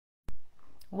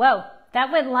Whoa,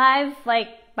 that went live like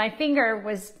my finger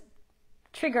was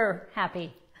trigger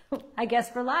happy. I guess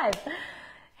we're live.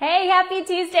 Hey, happy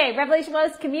Tuesday. Revelation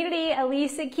Wellness Community,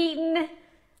 Elisa Keaton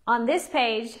on this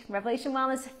page, Revelation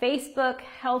Wellness Facebook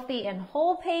Healthy and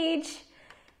Whole page.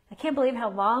 I can't believe how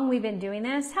long we've been doing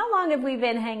this. How long have we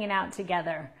been hanging out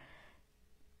together?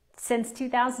 Since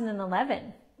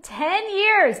 2011. 10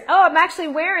 years. Oh, I'm actually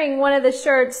wearing one of the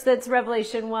shirts that's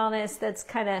Revelation Wellness. That's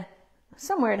kind of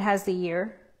somewhere it has the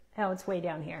year. Oh, it's way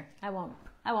down here. I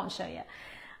won't show you.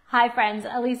 Hi friends,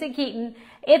 Elisa Keaton.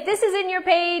 If this is in your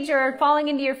page or falling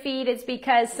into your feed, it's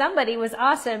because somebody was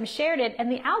awesome, shared it,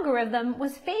 and the algorithm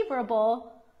was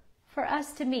favorable for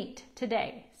us to meet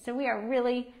today. So we are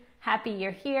really happy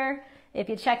you're here. If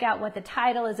you check out what the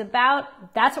title is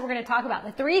about, that's what we're going to talk about.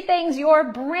 The 3 things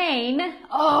your brain,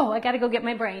 I got to go get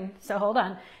my brain, so hold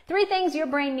on. 3 things your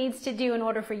brain needs to do in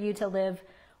order for you to live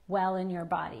well in your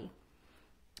body.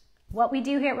 What we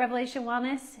do here at Revelation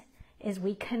Wellness is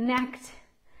we connect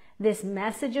this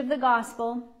message of the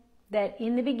gospel that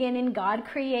in the beginning God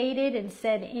created and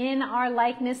said, in our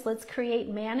likeness, let's create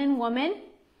man and woman.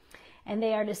 And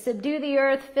they are to subdue the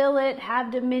earth, fill it,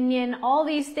 have dominion, all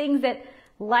these things that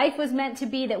life was meant to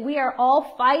be, that we are all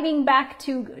fighting back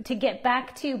to get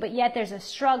back to, but yet there's a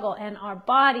struggle in our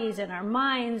bodies and our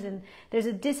minds, and there's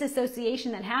a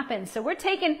disassociation that happens. So we're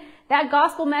taking that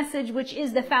gospel message, which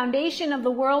is the foundation of the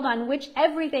world on which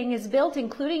everything is built,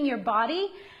 including your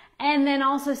body, and then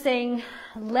also saying,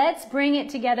 let's bring it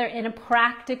together in a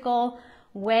practical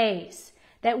ways,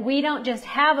 that we don't just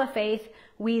have a faith,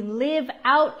 we live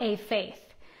out a faith.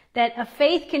 That a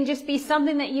faith can just be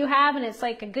something that you have and it's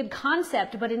like a good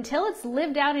concept, but until it's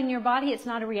lived out in your body, it's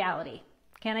not a reality.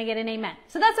 Can I get an amen?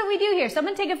 So that's what we do here. So I'm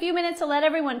going to take a few minutes to let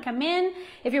everyone come in.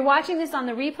 If you're watching this on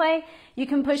the replay, you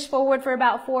can push forward for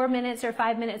about 4 minutes or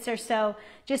 5 minutes or so,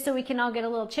 just so we can all get a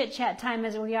little chit chat time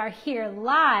as we are here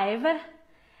live.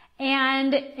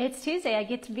 And it's Tuesday. I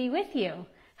get to be with you.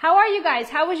 How are you guys?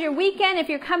 How was your weekend? If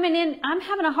you're coming in, I'm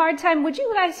having a hard time. Would you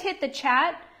guys hit the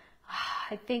chat?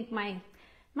 I think my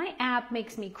app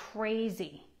makes me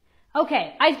crazy.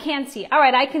 Okay, I can see. All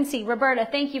right, I can see. Roberta,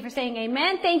 thank you for saying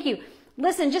amen. Thank you.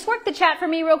 Listen, just work the chat for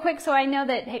me real quick so I know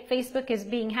that Facebook is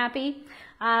being happy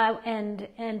and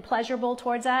pleasurable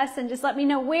towards us. And just let me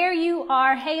know where you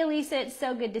are. Hey, Elisa, it's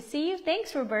so good to see you.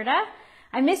 Thanks, Roberta.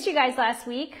 I missed you guys last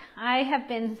week. I have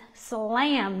been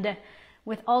slammed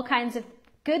with all kinds of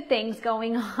good things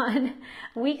going on.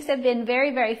 Weeks have been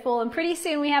very, very full. And pretty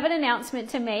soon we have an announcement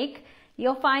to make.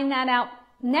 You'll find that out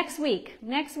next week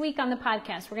on the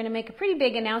podcast. We're going to make a pretty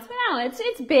big announcement. No, it's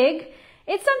big.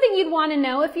 It's something you'd want to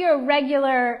know. If you're a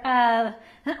regular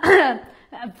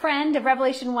friend of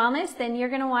Revelation Wellness, then you're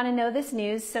going to want to know this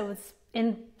news. So it's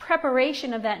in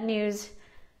preparation of that news,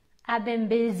 I've been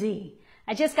busy.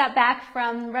 I just got back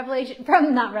from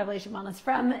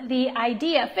the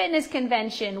IDEA Fitness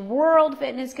Convention, World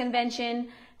Fitness Convention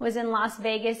was in Las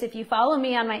Vegas. If you follow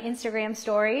me on my Instagram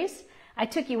stories, I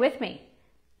took you with me.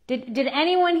 Did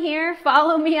anyone here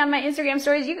follow me on my Instagram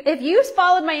stories? If you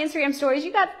followed my Instagram stories,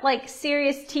 you got like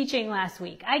serious teaching last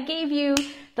week. I gave you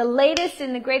the latest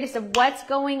and the greatest of what's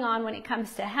going on when it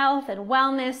comes to health and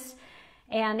wellness,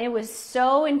 and it was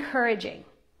so encouraging.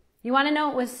 You want to know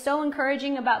what was so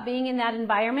encouraging about being in that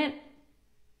environment?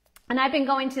 And I've been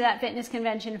going to that fitness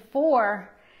convention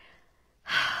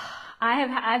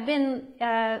I've been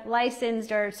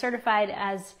licensed or certified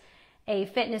as a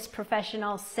fitness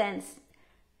professional since,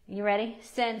 you ready?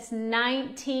 Since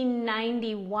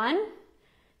 1991.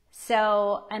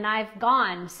 So, and I've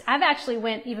actually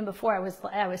went even before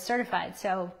I was certified.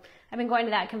 So I've been going to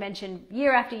that convention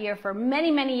year after year for many,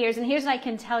 many years. And here's what I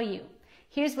can tell you.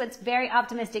 Here's what's very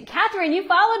optimistic. Catherine, you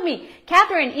followed me.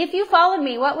 Catherine, if you followed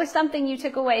me, what was something you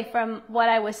took away from what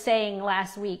I was saying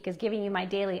last week, is giving you my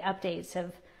daily updates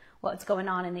of what's going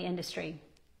on in the industry.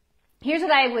 Here's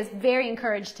what I was very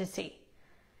encouraged to see.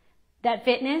 That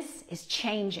fitness is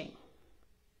changing.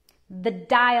 The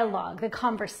dialogue, the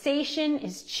conversation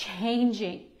is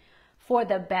changing for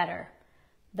the better.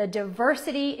 The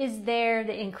diversity is there,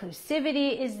 the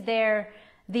inclusivity is there,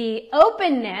 the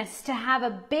openness to have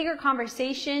a bigger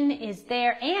conversation is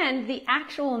there, and the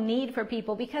actual need for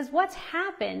people, because what's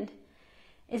happened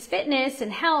is fitness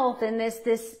and health and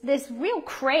this real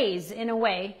craze in a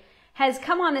way has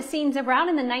come on the scenes around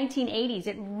in the 1980s.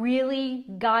 It really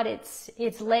got its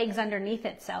legs underneath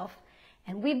itself.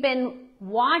 And we've been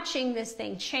watching this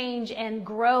thing change and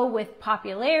grow with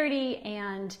popularity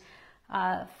and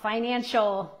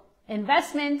financial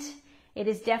investment. It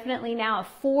is definitely now a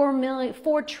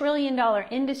 $4 trillion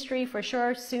industry for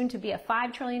sure, soon to be a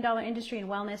 $5 trillion industry in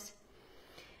wellness.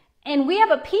 And we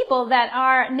have a people that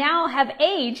are now have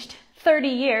aged 30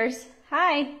 years.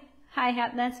 Hi,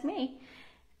 that's me.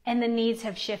 And the needs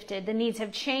have shifted. The needs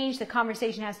have changed. The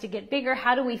conversation has to get bigger.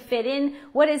 How do we fit in?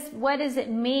 What does it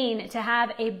mean to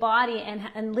have a body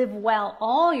and live well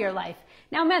all your life?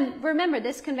 Now, remember,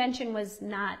 this convention was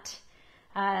not,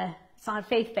 it's not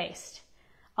faith-based.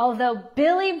 Although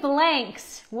Billy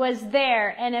Blanks was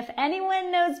there. And if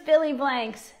anyone knows Billy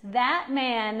Blanks, that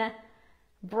man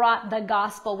brought the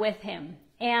gospel with him.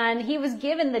 And he was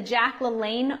given the Jack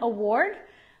LaLanne Award,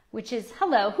 which is,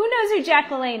 hello, who knows who Jack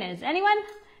LaLanne is? Anyone?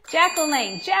 Jack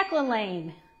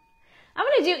LaLanne. I'm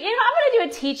going to do a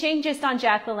teaching just on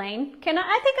Jack LaLanne.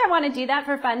 I think I want to do that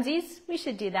for funsies. We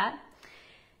should do that.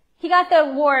 He got the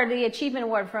award, the achievement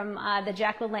award from the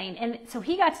Jack LaLanne. And so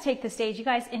he got to take the stage, you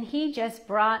guys, and he just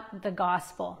brought the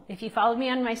gospel. If you followed me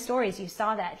on my stories, you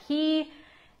saw that. He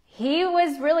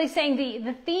was really saying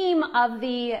the theme of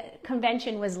the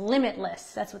convention was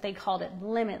limitless. That's what they called it,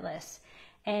 limitless.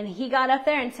 And he got up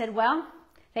there and said, well,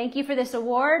 thank you for this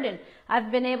award. And I've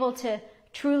been able to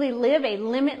truly live a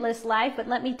limitless life, but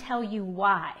let me tell you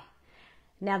why.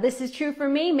 Now, this is true for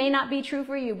me, may not be true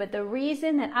for you, but the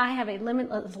reason that I have a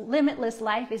limitless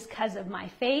life is because of my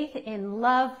faith and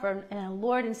love for a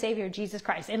Lord and Savior, Jesus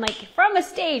Christ. And like from a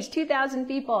stage, 2,000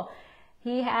 people,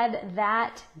 he had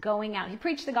that going out. He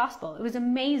preached the gospel. It was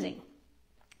amazing.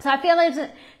 So I feel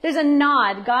there's a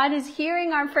nod. God is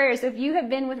hearing our prayers. If you have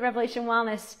been with Revelation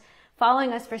Wellness,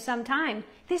 following us for some time,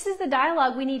 this is the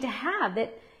dialogue we need to have,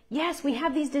 that yes, we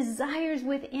have these desires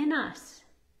within us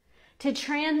to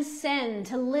transcend,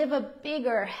 to live a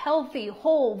bigger, healthy,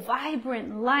 whole,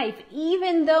 vibrant life.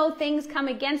 Even though things come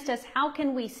against us, how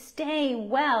can we stay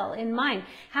well in mind?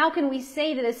 How can we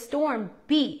say to the storm,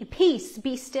 peace,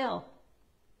 be still?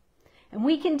 And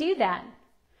we can do that.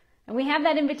 And we have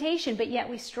that invitation, but yet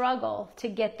we struggle to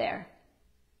get there.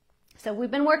 So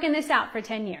we've been working this out for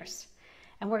 10 years.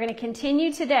 And we're going to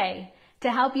continue today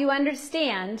to help you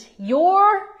understand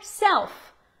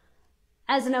yourself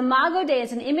as an imago Dei,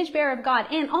 as an image bearer of God,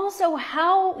 and also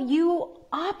how you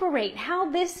operate, how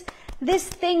this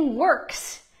thing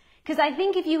works. Because I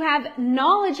think if you have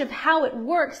knowledge of how it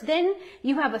works, then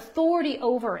you have authority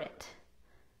over it.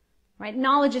 Right?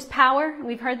 Knowledge is power.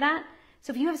 We've heard that.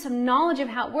 So if you have some knowledge of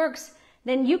how it works,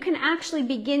 then you can actually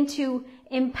begin to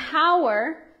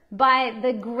empower, by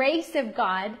the grace of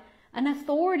God, an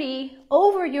authority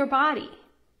over your body.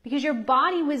 Because your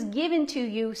body was given to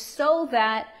you so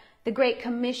that the Great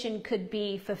Commission could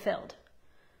be fulfilled.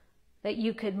 That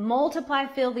you could multiply,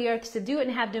 fill the earth, subdue it,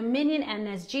 and have dominion. And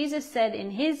as Jesus said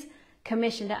in his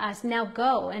commission to us, now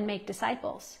go and make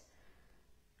disciples.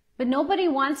 But nobody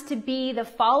wants to be the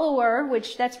follower,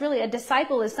 which that's really a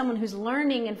disciple is someone who's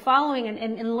learning and following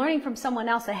and learning from someone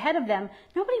else ahead of them.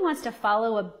 Nobody wants to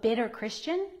follow a bitter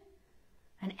Christian,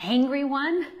 an angry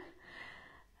one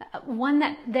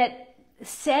that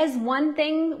says one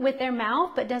thing with their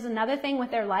mouth but does another thing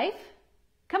with their life.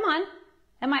 Come on.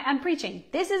 I'm preaching.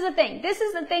 This is the thing. This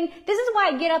is the thing. This is why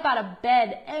I get up out of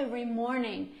bed every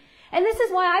morning. And this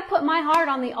is why I put my heart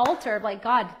on the altar of like,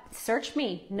 God, search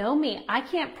me, know me. I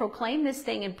can't proclaim this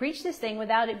thing and preach this thing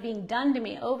without it being done to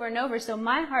me over and over. So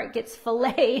my heart gets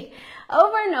filleted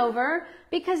over and over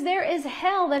because there is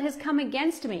hell that has come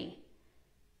against me.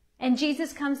 And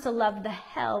Jesus comes to love the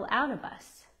hell out of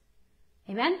us.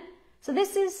 Amen? So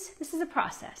this is a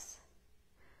process.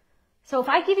 So if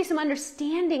I give you some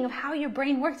understanding of how your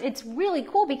brain works, it's really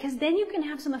cool because then you can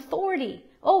have some authority.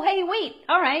 Oh, hey, wait.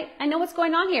 All right. I know what's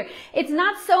going on here. It's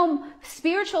not so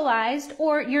spiritualized,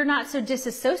 or you're not so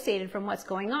disassociated from what's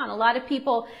going on. A lot of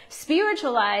people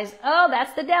spiritualize, oh,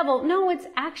 that's the devil. No, it's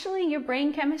actually your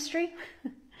brain chemistry.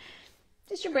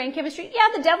 Just your brain chemistry. Yeah,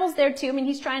 the devil's there too. I mean,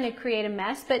 he's trying to create a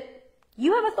mess, but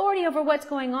you have authority over what's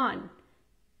going on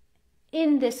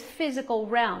in this physical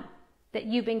realm that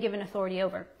you've been given authority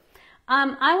over.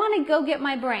 I want to go get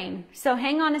my brain. So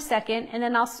hang on a second, and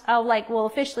then we'll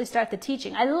officially start the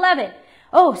teaching. I love it.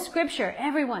 Oh, scripture,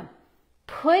 everyone.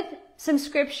 Put some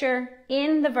scripture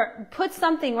in put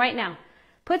something right now.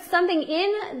 Put something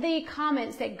in the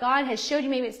comments that God has showed you.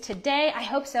 Maybe it's today. I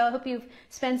hope so. I hope you've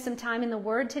spent some time in the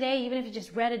Word today, even if you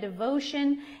just read a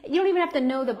devotion. You don't even have to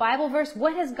know the Bible verse.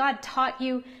 What has God taught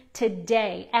you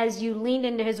today as you leaned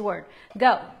into His Word?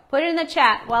 Go. Put it in the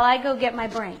chat while I go get my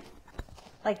brain.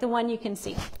 Like the one you can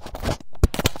see.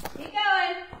 Keep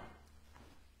going.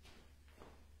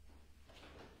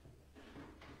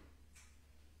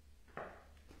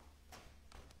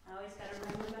 I always got to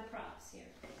remember my props here.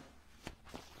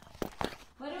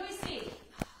 What do we see?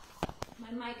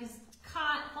 My mic is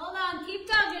caught. Hold on. Keep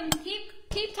tugging.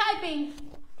 Keep typing.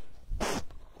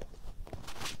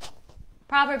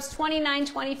 Proverbs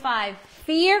 29:25.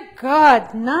 Fear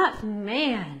God, not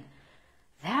man.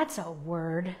 That's a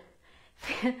word.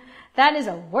 That is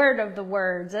a word of the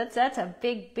words. That's a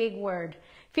big, big word.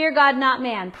 Fear God, not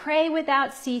man. Pray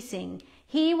without ceasing.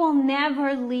 He will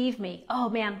never leave me. Oh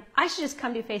man, I should just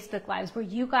come to Facebook Lives where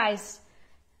you guys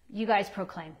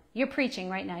proclaim. You're preaching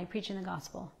right now. You're preaching the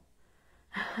gospel.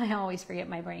 I always forget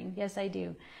my brain. Yes, I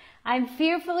do. I'm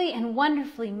fearfully and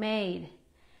wonderfully made.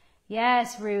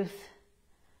 Yes, Ruth.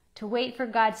 To wait for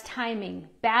God's timing.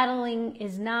 Battling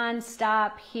is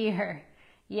nonstop here.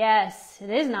 Yes, it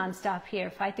is nonstop here.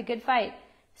 Fight the good fight.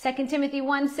 2 Timothy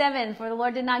 1:7. For the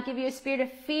Lord did not give you a spirit of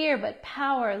fear, but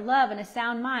power, love, and a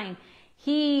sound mind.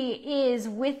 He is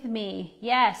with me.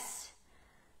 Yes.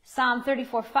 Psalm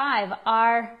 34:5.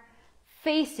 Our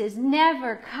faces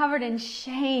never covered in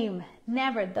shame.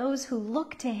 Never. Those who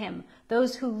look to him,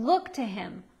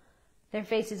 their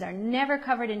faces are never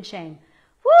covered in shame.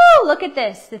 Woo! Look at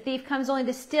this. The thief comes only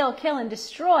to steal, kill, and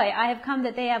destroy. I have come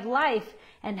that they have life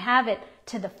and have it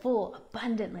to the full,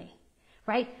 abundantly.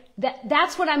 Right?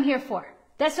 That's what I'm here for.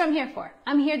 That's what I'm here for.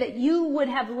 I'm here that you would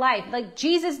have life. Like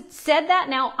Jesus said that,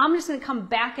 now I'm just going to come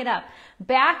back it up.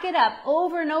 Back it up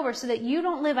over and over so that you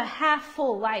don't live a half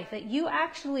full life, that you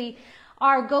actually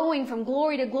are going from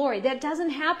glory to glory. That doesn't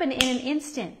happen in an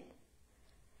instant.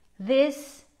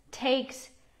 This takes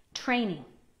training.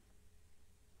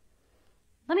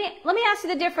 Let me ask you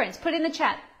the difference. Put it in the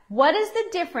chat. What is the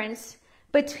difference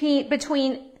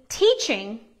between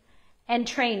teaching and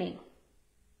training?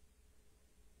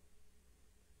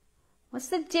 What's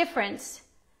the difference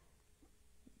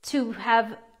to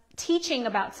have teaching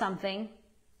about something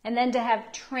and then to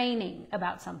have training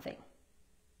about something?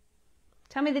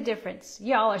 Tell me the difference.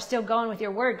 Y'all are still going with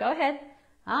your word. Go ahead.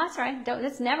 Oh, that's right.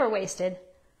 That's never wasted.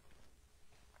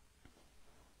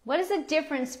 What is the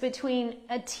difference between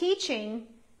a teaching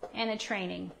and a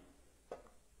training?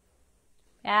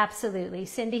 Absolutely.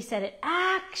 Cindy said it.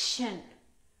 Action.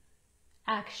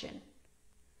 Action.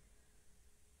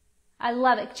 I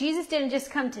love it. Jesus didn't just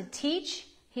come to teach.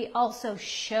 He also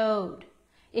showed.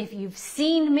 If you've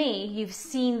seen me, you've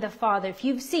seen the Father. If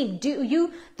you've seen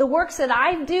the works that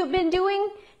I've been doing,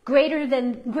 greater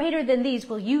than these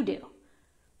will you do.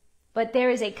 But there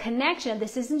is a connection.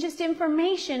 This isn't just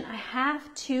information. I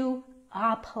have to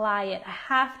apply it. I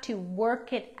have to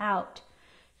work it out.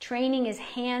 Training is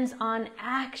hands-on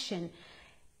action.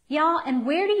 Y'all, and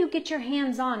where do you get your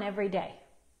hands-on every day?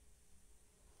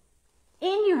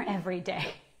 In your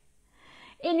everyday.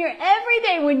 In your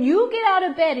everyday, when you get out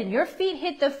of bed and your feet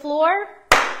hit the floor,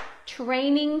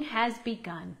 training has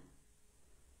begun.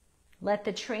 Let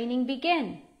the training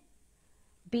begin.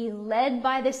 Be led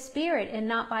by the Spirit and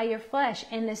not by your flesh.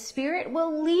 And the Spirit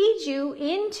will lead you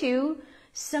into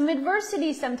some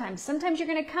adversity sometimes. Sometimes you're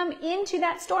going to come into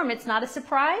that storm. It's not a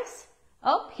surprise.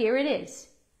 Oh, here it is.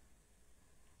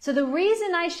 So the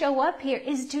reason I show up here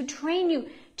is to train you,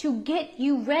 to get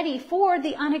you ready for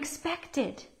the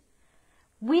unexpected.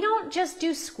 We don't just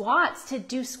do squats to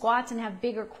do squats and have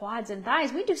bigger quads and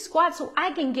thighs. We do squats so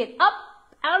I can get up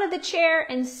out of the chair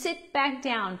and sit back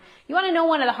down. You want to know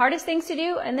one of the hardest things to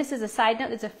do? And this is a side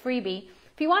note, it's a freebie.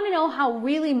 If you want to know how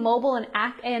really mobile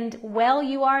and well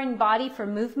you are in body for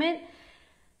movement,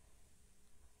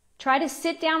 try to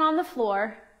sit down on the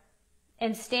floor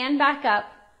and stand back up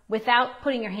without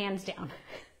putting your hands down.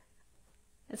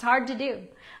 It's hard to do.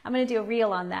 I'm going to do a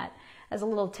reel on that as a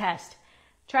little test.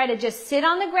 Try to just sit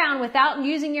on the ground without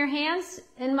using your hands,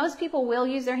 and most people will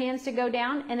use their hands to go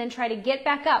down, and then try to get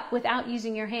back up without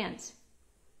using your hands.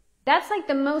 That's like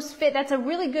the most fit. That's a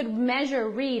really good measure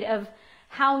read of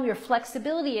how your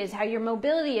flexibility is, how your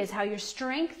mobility is, how your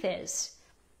strength is.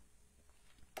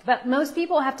 But most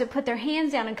people have to put their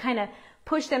hands down and kind of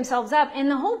push themselves up.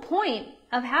 And the whole point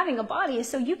of having a body is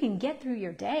so you can get through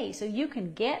your day, so you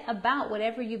can get about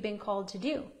whatever you've been called to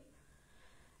do.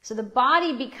 So the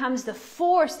body becomes the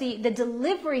force, the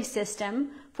delivery system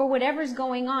for whatever's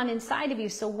going on inside of you.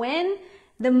 So when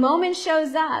the moment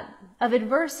shows up of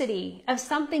adversity, of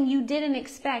something you didn't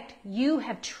expect, you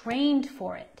have trained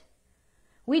for it.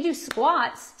 We do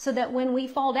squats so that when we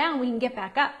fall down, we can get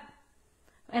back up.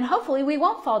 And hopefully we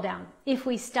won't fall down. If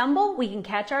we stumble, we can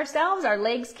catch ourselves, our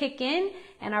legs kick in,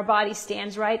 and our body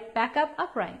stands right back up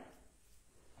upright.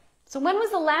 So when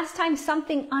was the last time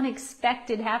something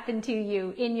unexpected happened to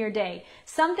you in your day?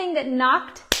 Something that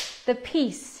knocked the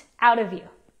peace out of you.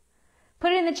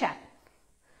 Put it in the chat.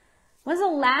 When's the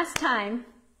last time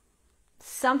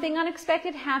something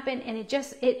unexpected happened and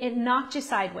it knocked you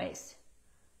sideways?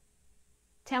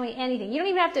 Tell me anything. You don't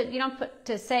even have to, you don't put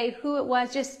to say who it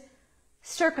was, just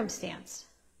circumstance.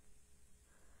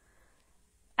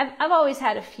 I've always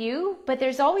had a few, but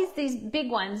there's always these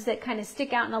big ones that kind of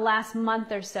stick out in the last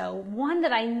month or so. One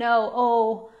that I know,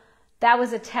 oh, that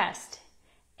was a test.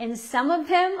 And some of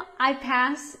them I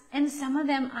pass and some of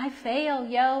them I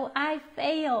fail, I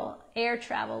fail. Air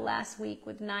travel last week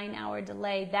with 9-hour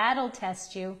delay, that'll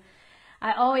test you.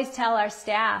 I always tell our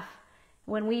staff,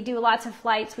 when we do lots of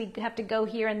flights, we have to go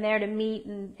here and there to meet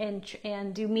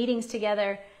and do meetings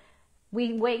together.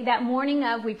 We wait that morning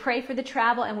of, we pray for the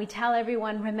travel and we tell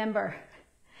everyone, remember,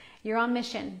 you're on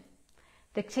mission.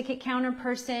 The ticket counter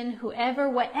person, whoever,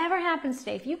 whatever happens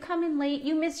today, if you come in late,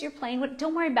 you miss your plane,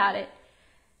 don't worry about it.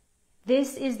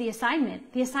 This is the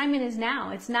assignment. The assignment is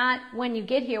now. It's not when you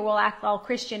get here, we'll act all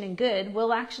Christian and good.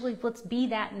 Let's be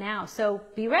that now. So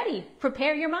be ready,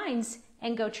 prepare your minds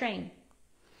and go train.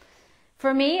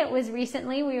 For me, it was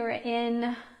recently, we were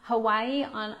in Hawaii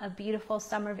on a beautiful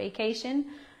summer vacation.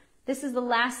 This is the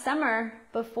last summer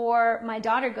before my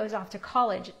daughter goes off to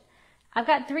college. I've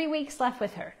got 3 weeks left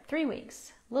with her, 3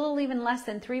 weeks, little even less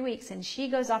than 3 weeks, and she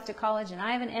goes off to college and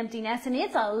I have an empty nest, and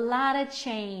it's a lot of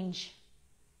change.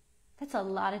 That's a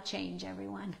lot of change,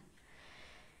 everyone.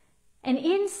 And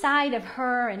inside of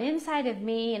her and inside of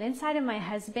me and inside of my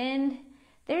husband,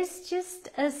 there's just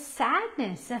a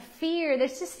sadness, a fear.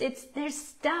 There's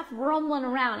stuff rumbling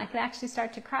around. I could actually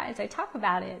start to cry as I talk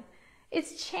about it.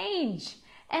 It's change,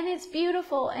 and it's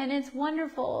beautiful, and it's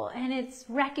wonderful, and it's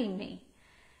wrecking me.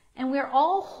 And we're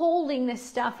all holding this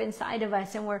stuff inside of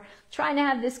us, and we're trying to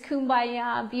have this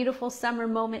kumbaya, beautiful summer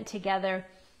moment together.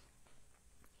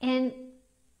 And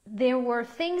there were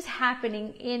things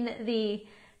happening in the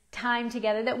time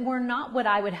together that were not what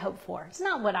I would hope for. It's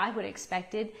not what I would have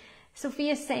expected.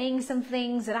 Sophia saying some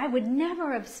things that I would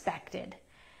never have expected.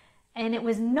 And it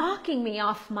was knocking me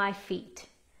off my feet.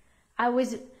 I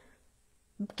was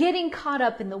getting caught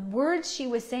up in the words she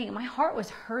was saying. My heart was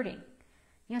hurting.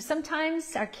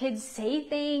 Sometimes our kids say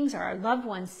things, or our loved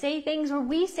ones say things, or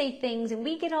we say things, and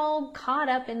we get all caught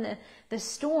up in the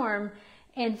storm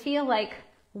and feel like,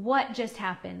 what just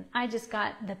happened? I just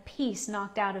got the peace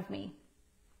knocked out of me.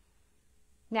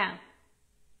 Now,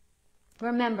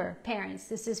 remember, parents,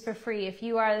 this is for free. If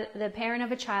you are the parent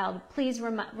of a child, please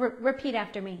repeat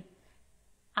after me.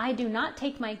 I do not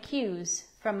take my cues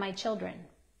from my children.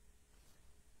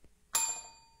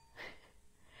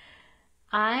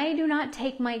 I do not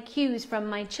take my cues from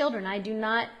my children. I do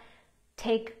not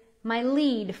take my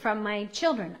lead from my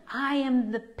children. I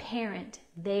am the parent.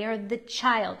 They are the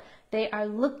child. They are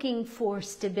looking for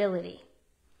stability.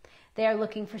 They are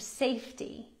looking for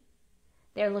safety.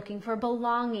 They're looking for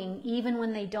belonging, even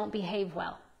when they don't behave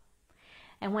well.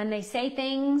 And when they say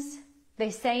things, they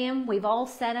say them. We've all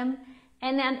said them.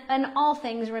 And then in all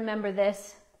things, remember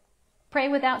this. Pray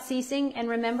without ceasing, and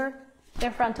remember,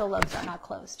 their frontal lobes are not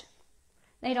closed.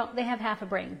 They have half a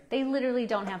brain. They literally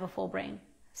don't have a full brain.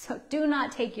 So do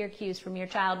not take your cues from your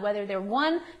child, whether they're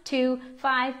 1, 2,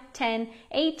 5, 10,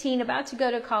 18, about to go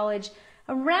to college.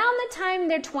 Around the time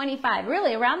they're 25,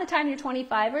 really around the time you're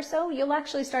 25 or so, you'll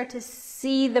actually start to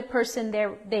see the person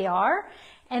they are,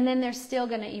 and then they're still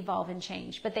going to evolve and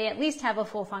change, but they at least have a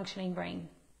full functioning brain.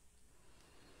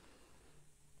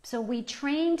 So we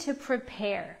train to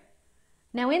prepare.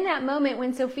 Now in that moment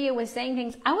when Sophia was saying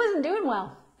things, I wasn't doing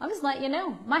well. I'll just let you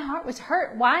know. My heart was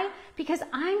hurt. Why? Because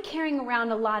I'm carrying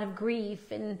around a lot of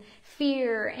grief and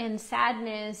fear and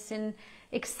sadness and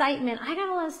excitement. I got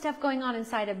a lot of stuff going on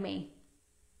inside of me.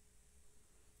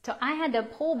 So I had to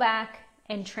pull back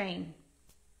and train.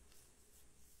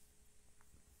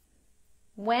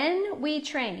 When we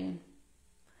train,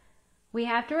 we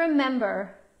have to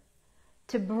remember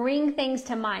to bring things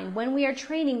to mind. When we are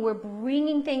training, we're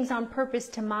bringing things on purpose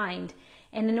to mind.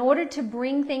 And in order to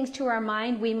bring things to our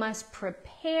mind, we must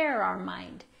prepare our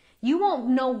mind. You won't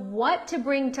know what to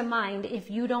bring to mind if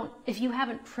you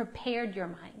haven't prepared your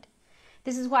mind.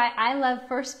 This is why I love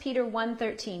 1 Peter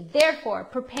 1:13. Therefore,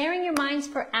 preparing your minds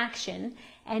for action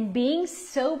and being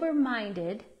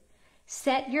sober-minded,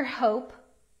 set your hope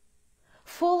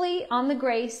fully on the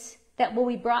grace that will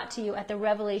be brought to you at the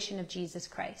revelation of Jesus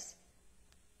Christ.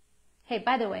 Hey,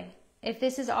 by the way, if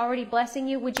this is already blessing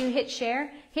you, would you hit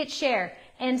share? Hit share.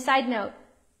 And side note,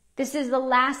 this is the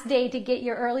last day to get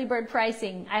your early bird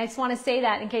pricing. I just want to say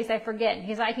that in case I forget,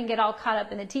 because I can get all caught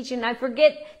up in the teaching. And I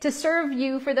forget to serve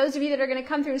you. For those of you that are going to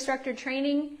come through instructor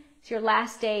training, it's your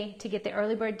last day to get the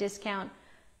early bird discount.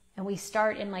 And we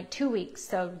start in like 2 weeks,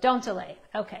 so don't delay.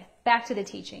 Okay, back to the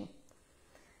teaching.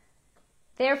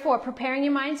 Therefore, preparing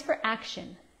your minds for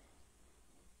action.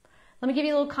 Let me give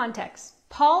you a little context.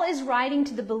 Paul is writing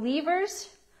to the believers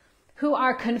who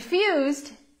are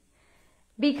confused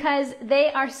because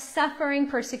they are suffering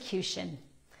persecution.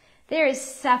 There is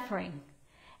suffering.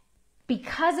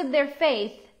 because of their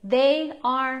faith, they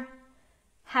are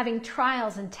having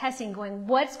trials and testing going,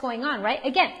 what's going on, right?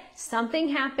 Again, something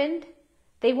happened.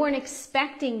 They weren't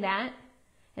expecting that.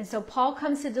 And so Paul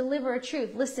comes to deliver a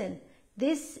truth. Listen,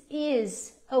 this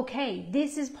is okay.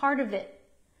 This is part of it.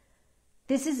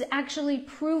 This is actually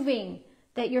proving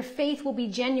that your faith will be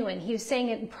genuine. He was saying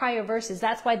it in prior verses.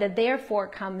 That's why the therefore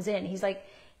comes in. He's like,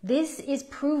 this is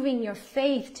proving your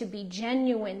faith to be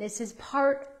genuine. This is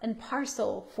part and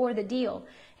parcel for the deal.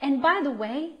 And by the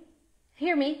way,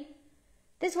 hear me.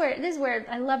 This is where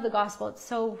I love the gospel. It's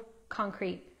so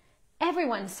concrete.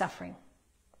 Everyone's suffering.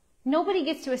 Nobody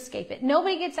gets to escape it.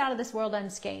 Nobody gets out of this world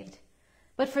unscathed.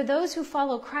 But for those who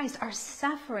follow Christ, our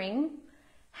suffering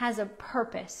has a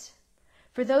purpose.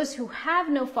 For those who have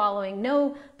no following,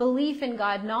 no belief in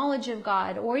God, knowledge of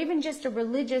God, or even just a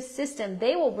religious system,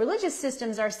 religious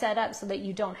systems are set up so that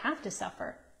you don't have to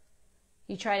suffer.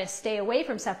 You try to stay away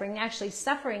from suffering. Actually,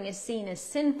 suffering is seen as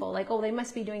sinful. Like, oh, they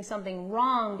must be doing something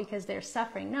wrong because they're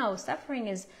suffering. No, suffering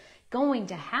is going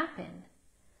to happen.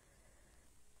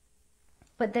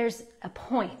 But there's a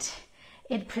point.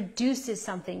 It produces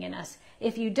something in us.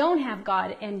 If you don't have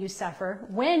God and you suffer,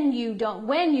 when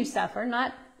you suffer,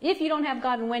 not if you don't have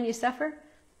God and when you suffer,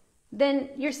 then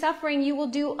you're suffering, you will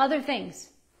do other things.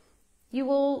 You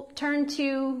will turn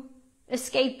to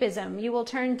escapism. You will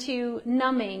turn to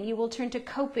numbing. You will turn to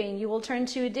coping. You will turn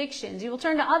to addictions. You will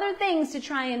turn to other things to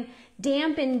try and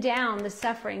dampen down the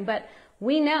suffering. But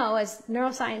we know, as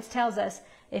neuroscience tells us,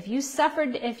 if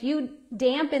you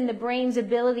dampen the brain's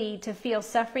ability to feel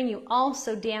suffering, you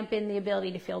also dampen the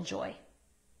ability to feel joy.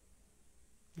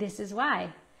 This is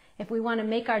why, if we want to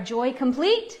make our joy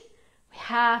complete, we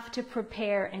have to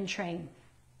prepare and train.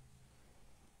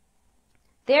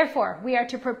 Therefore, we are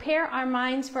to prepare our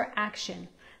minds for action.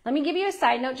 Let me give you a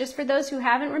side note just for those who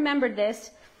haven't remembered this.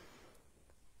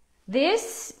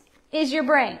 This is your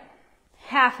brain,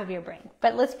 half of your brain,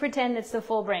 but let's pretend it's the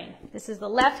full brain. This is the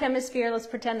left hemisphere. Let's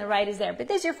pretend the right is there, but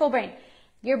this is your full brain.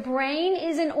 Your brain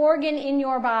is an organ in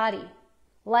your body,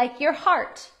 like your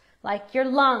heart, like your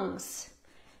lungs.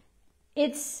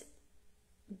 It's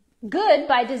good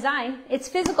by design. It's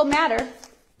physical matter.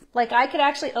 Like I could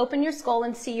actually open your skull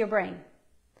and see your brain.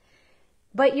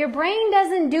 But your brain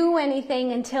doesn't do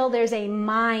anything until there's a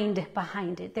mind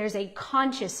behind it. There's a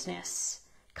consciousness.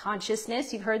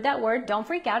 Consciousness, you've heard that word. Don't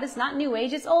freak out. It's not new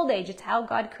age. It's old age. It's how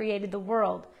God created the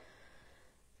world.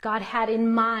 God had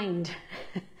in mind.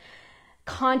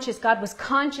 God was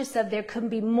conscious of there could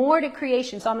be more to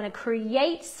creation. So I'm going to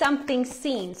create something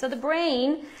seen. So the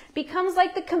brain becomes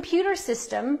like the computer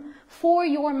system for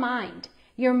your mind.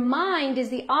 Your mind is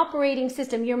the operating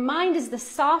system. Your mind is the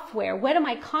software. What am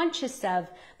I conscious of?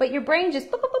 But your brain just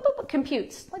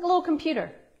computes like a little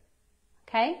computer.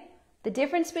 Okay? The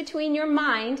difference between your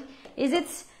mind is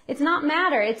it's not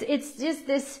matter. It's just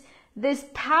this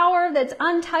power that's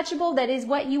untouchable, that is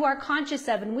what you are conscious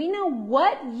of. And we know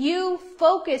what you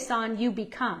focus on, you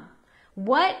become.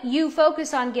 What you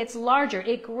focus on gets larger.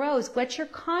 It grows. What you're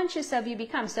conscious of, you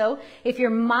become. So if your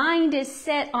mind is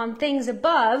set on things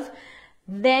above,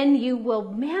 then you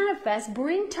will manifest,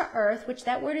 bring to earth, which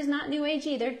that word is not new age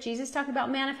either. Jesus talked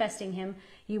about manifesting him.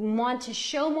 You want to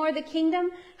show more of the kingdom?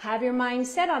 Have your mind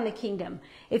set on the kingdom.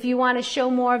 If you want to show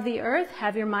more of the earth,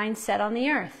 have your mind set on the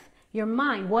earth. Your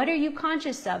mind, what are you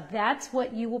conscious of? That's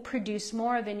what you will produce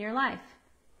more of in your life.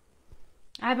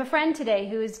 I have a friend today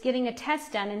who is getting a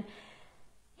test done,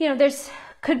 and there's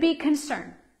could be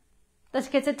concern. Let's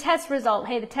get a test result.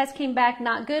 Hey, the test came back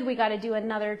not good. We got to do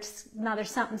another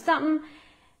something.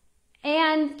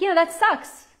 And that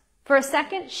sucks. For a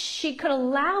second, she could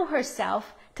allow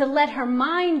herself to let her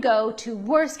mind go to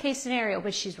worst case scenario,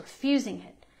 but she's refusing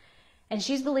it. And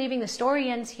she's believing the story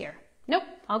ends here. Nope,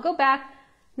 I'll go back.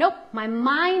 Nope, my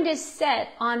mind is set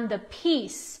on the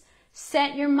peace.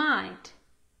 Set your mind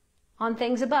on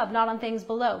things above, not on things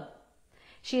below.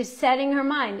 She is setting her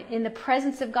mind. In the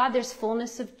presence of God, there's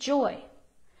fullness of joy.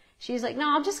 She's like, no,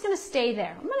 I'm just going to stay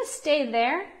there. I'm going to stay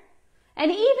there.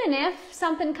 And even if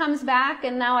something comes back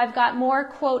and now I've got more,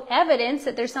 quote, evidence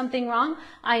that there's something wrong,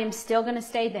 I am still going to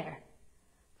stay there.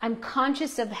 I'm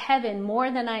conscious of heaven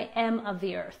more than I am of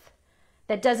the earth.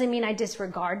 That doesn't mean I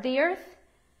disregard the earth.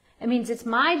 It means it's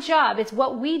my job. It's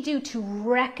what we do to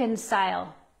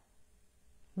reconcile.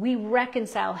 We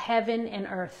reconcile heaven and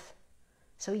earth.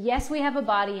 So yes, we have a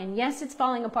body, and yes, it's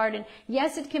falling apart, and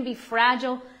yes, it can be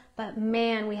fragile, but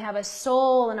man, we have a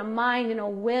soul and a mind and a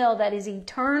will that is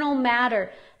eternal matter,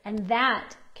 and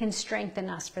that can strengthen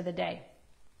us for the day.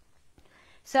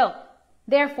 So,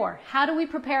 therefore, how do we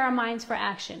prepare our minds for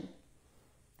action?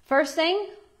 First thing,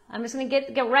 I'm just going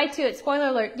to get right to it. Spoiler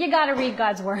alert, you got to read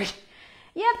God's word.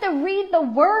 You have to read the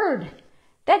Word.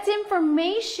 That's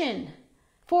information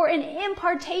for an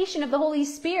impartation of the Holy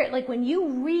Spirit. Like when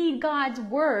you read God's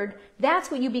Word,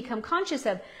 that's what you become conscious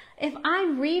of. If I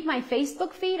read my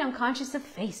Facebook feed, I'm conscious of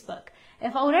Facebook.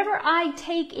 If whatever I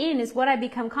take in is what I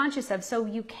become conscious of. So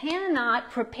you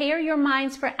cannot prepare your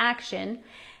minds for action.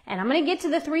 And I'm going to get to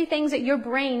the 3 things that your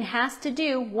brain has to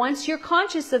do once you're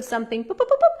conscious of something. Boop, boop,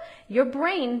 boop, boop. Your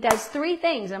brain does 3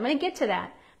 things. I'm going to get to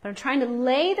that. But I'm trying to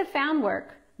lay the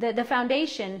the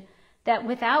foundation that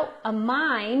without a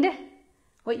mind,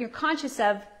 what you're conscious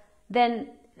of, then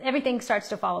everything starts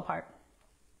to fall apart.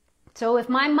 So if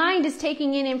my mind is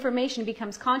taking in information,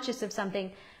 becomes conscious of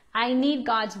something, I need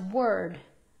God's Word.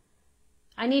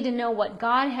 I need to know what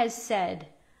God has said,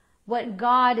 what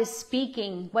God is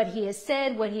speaking, what He has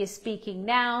said, what He is speaking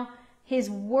now. His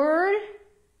Word,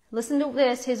 listen to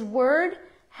this, His Word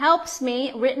helps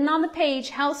me, written on the page,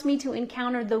 helps me to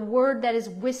encounter the Word that is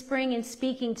whispering and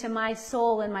speaking to my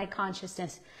soul and my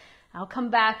consciousness. I'll come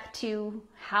back to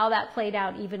how that played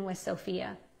out even with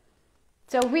Sophia.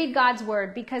 So read God's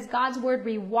Word, because God's Word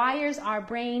rewires our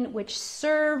brain, which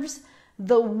serves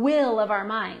the will of our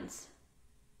minds.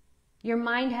 Your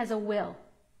mind has a will.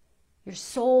 Your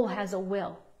soul has a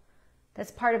will.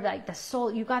 That's part of like the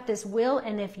soul. You got this will,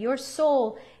 and if your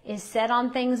soul is set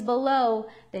on things below,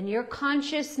 then your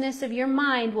consciousness of your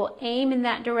mind will aim in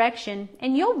that direction,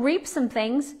 and you'll reap some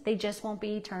things. They just won't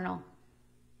be eternal.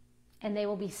 And they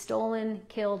will be stolen,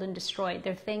 killed, and destroyed.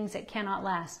 They're things that cannot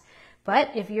last.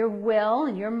 But if your will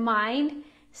and your mind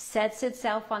sets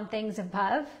itself on things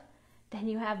above, then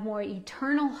you have more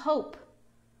eternal hope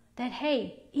that,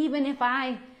 hey, even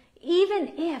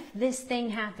if this thing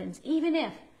happens, even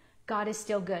if, God is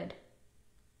still good.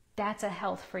 That's a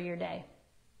health for your day.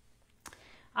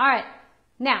 All right.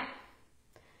 Now,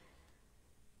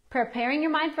 preparing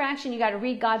your mind for action, you got to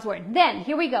read God's Word. Then,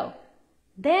 here we go.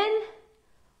 Then,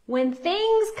 when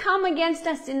things come against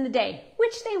us in the day,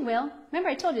 which they will, remember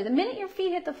I told you, the minute your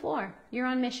feet hit the floor, you're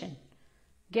on mission.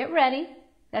 Get ready.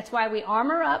 That's why we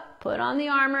armor up, put on the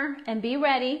armor, and be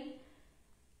ready.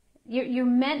 You're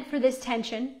meant for this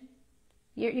tension.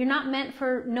 You're not meant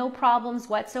for no problems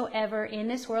whatsoever. In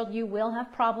this world, you will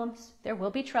have problems. There will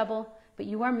be trouble. But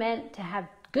you are meant to have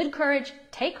good courage,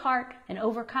 take heart, and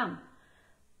overcome.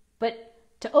 But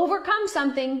to overcome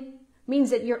something means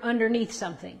that you're underneath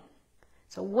something.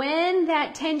 So when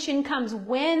that tension comes,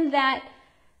 when that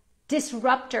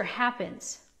disruptor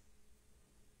happens,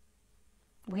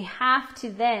 we have to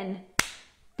then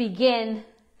begin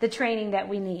the training that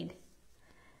we need.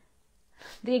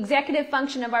 The executive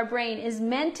function of our brain is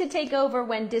meant to take over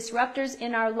when disruptors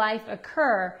in our life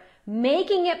occur,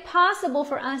 making it possible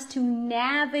for us to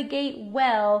navigate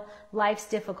well life's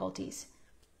difficulties.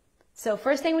 So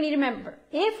first thing we need to remember,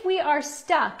 if we are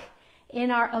stuck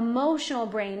in our emotional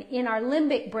brain, in our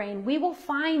limbic brain, we will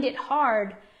find it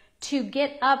hard to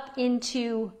get up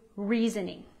into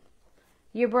reasoning.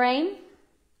 Your brain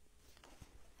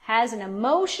has an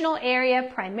emotional area.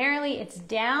 Primarily, it's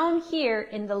down here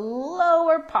in the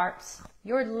lower parts,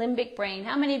 your limbic brain.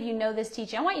 How many of you know this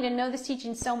teaching? I want you to know this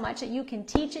teaching so much that you can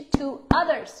teach it to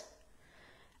others.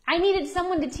 I needed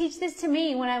someone to teach this to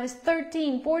me when I was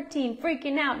 13, 14,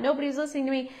 freaking out. Nobody was listening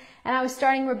to me, and I was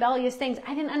starting rebellious things.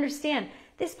 I didn't understand.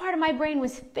 This part of my brain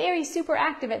was very super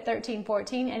active at 13,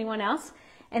 14. Anyone else?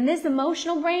 And this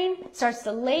emotional brain starts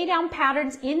to lay down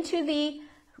patterns into the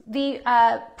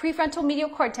prefrontal medial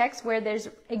cortex, where there's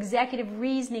executive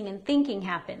reasoning and thinking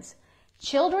happens.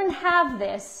 Children have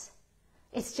this.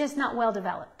 It's just not well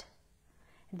developed.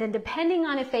 Then depending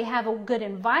on if they have a good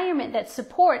environment that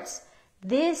supports,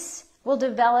 this will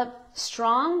develop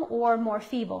strong or more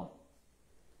feeble.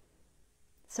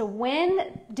 So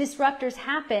when disruptors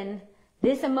happen,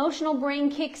 this emotional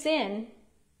brain kicks in.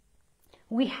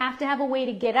 We have to have a way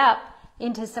to get up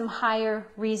into some higher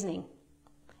reasoning.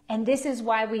 And this is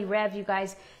why we rev, you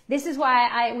guys. This is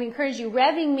why we encourage you.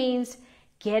 Revving means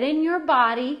get in your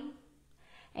body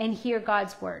and hear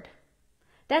God's Word.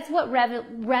 That's what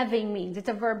revving means. It's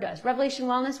a verb to us. Revelation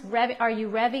Wellness, are you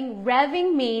revving?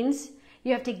 Revving means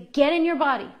you have to get in your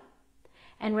body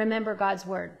and remember God's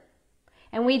Word.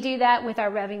 And we do that with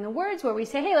our Revving the Words, where we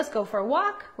say, hey, let's go for a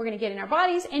walk. We're going to get in our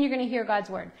bodies, and you're going to hear God's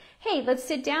Word. Hey, let's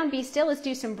sit down, be still, let's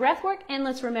do some breath work, and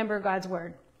let's remember God's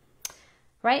Word.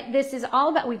 Right? This is all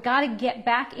about, we've got to get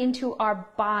back into our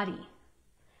body.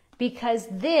 Because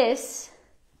this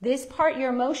part, your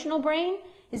emotional brain,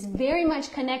 is very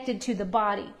much connected to the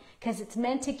body, because it's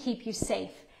meant to keep you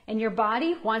safe. And your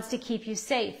body wants to keep you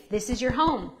safe. This is your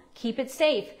home. Keep it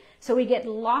safe. So we get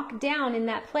locked down in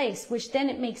that place, which then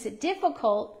it makes it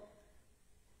difficult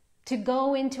to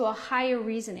go into a higher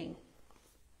reasoning.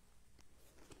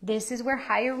 This is where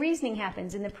higher reasoning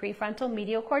happens, in the prefrontal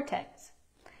medial cortex.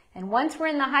 And once we're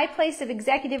in the high place of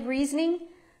executive reasoning,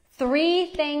 3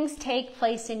 things take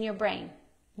place in your brain.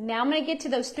 Now I'm going to get to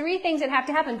those 3 things that have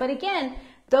to happen. But again,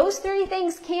 those 3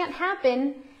 things can't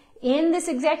happen in this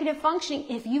executive functioning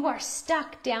if you are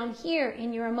stuck down here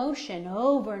in your emotion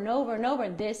over and over and over.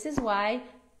 This is why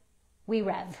we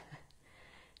rev.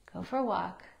 Go for a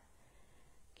walk.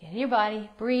 Get in your body,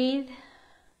 breathe,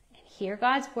 and hear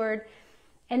God's word.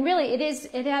 And really,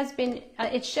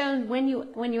 it's shown when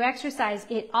you exercise,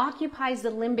 it occupies the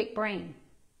limbic brain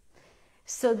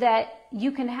so that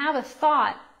you can have a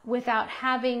thought without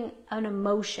having an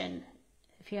emotion,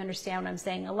 if you understand what I'm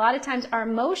saying. A lot of times our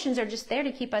emotions are just there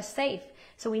to keep us safe,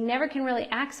 so we never can really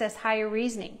access higher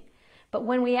reasoning. But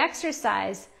when we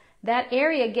exercise, that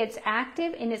area gets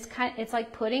active, and it's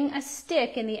like putting a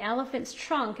stick in the elephant's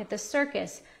trunk at the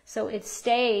circus, so it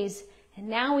stays, and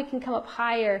now we can come up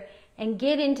higher and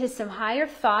get into some higher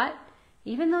thought.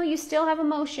 Even though you still have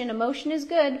emotion, emotion is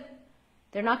good.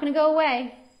 They're not going to go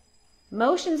away.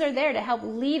 Emotions are there to help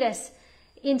lead us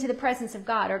into the presence of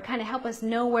God, or kind of help us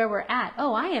know where we're at.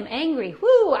 Oh, I am angry.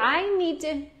 Whoo, I need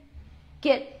to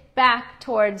get back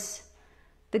towards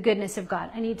the goodness of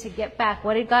God. I need to get back.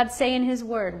 What did God say in his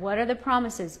word? What are the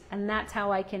promises? And that's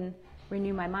how I can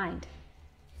renew my mind.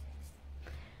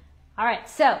 All right,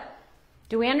 so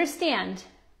do we understand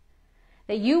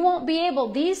that you won't be able,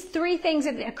 these 3 things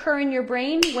that occur in your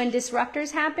brain when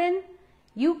disruptors happen,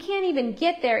 you can't even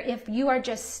get there if you are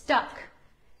just stuck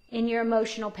in your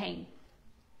emotional pain.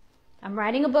 I'm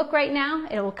writing a book right now.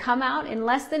 It will come out in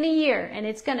less than a year, and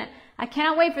I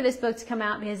cannot wait for this book to come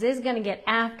out, because it's going to get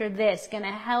after this, going to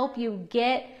help you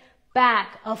get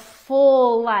back a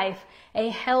full life, a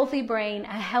healthy brain, a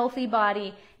healthy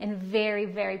body, in very,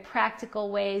 very practical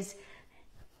ways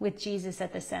with Jesus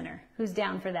at the center. Who's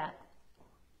down for that?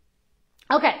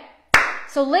 Okay,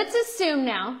 so let's assume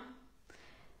now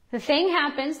the thing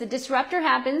happens, the disruptor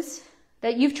happens,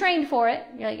 that you've trained for it.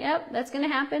 You're like, yep, that's going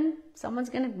to happen. Someone's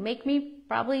going to make me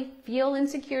probably feel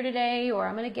insecure today, or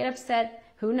I'm going to get upset.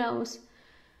 Who knows?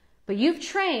 But you've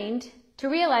trained to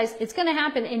realize it's going to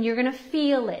happen, and you're going to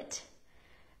feel it.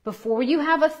 Before you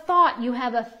have a thought, you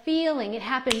have a feeling. It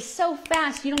happens so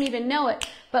fast you don't even know it.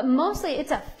 But mostly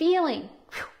it's a feeling.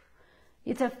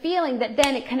 It's a feeling that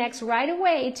then it connects right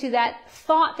away to that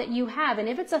thought that you have. And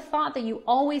if it's a thought that you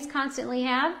always constantly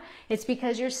have, it's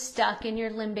because you're stuck in your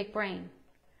limbic brain.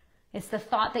 It's the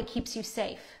thought that keeps you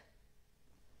safe.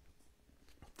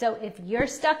 So if you're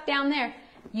stuck down there,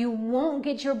 you won't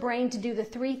get your brain to do the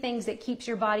 3 things that keeps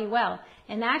your body well.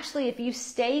 And actually, if you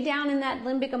stay down in that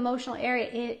limbic emotional area,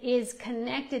 it is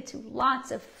connected to lots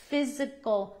of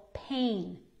physical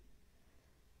pain.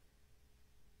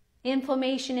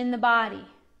 Inflammation in the body,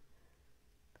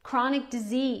 chronic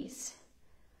disease,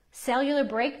 cellular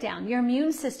breakdown. Your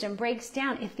immune system breaks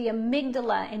down. If the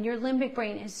amygdala and your limbic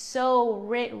brain is so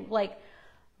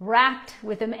racked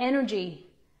with energy,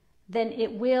 then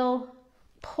it will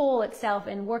pull itself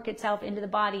and work itself into the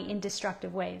body in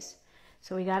destructive ways.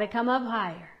 So we got to come up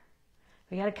higher.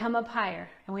 We got to come up higher,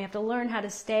 and we have to learn how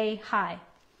to stay high.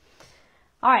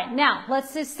 All right, now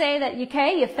let's just say that you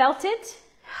felt it.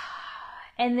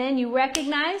 And then you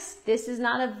recognize this is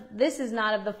not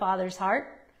of the Father's heart.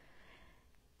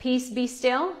 Peace, be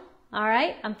still. All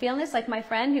right, I'm feeling this, like my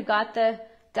friend who got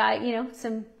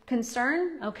some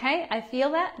concern. Okay, I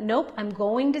feel that. Nope, I'm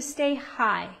going to stay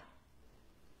high.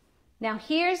 Now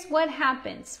here's what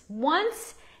happens.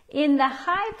 Once in the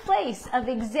high place of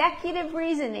executive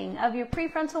reasoning of your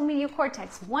prefrontal medial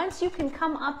cortex, once you can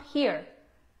come up here,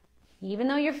 even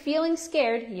though you're feeling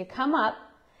scared, you come up.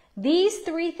 These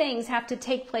 3 things have to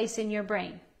take place in your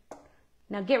brain.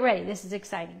 Now get ready. This is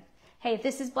exciting. Hey, if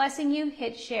this is blessing you,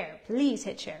 hit share. Please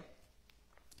hit share.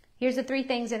 Here's the 3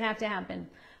 things that have to happen.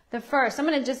 The first, I'm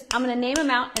going to name them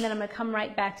out, and then I'm going to come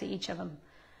right back to each of them.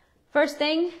 First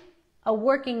thing, a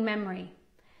working memory.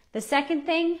 The second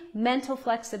thing, mental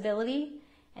flexibility.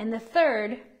 And the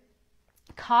third,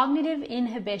 cognitive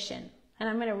inhibition. And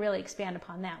I'm going to really expand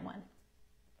upon that one.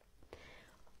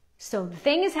 So the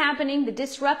thing is happening, the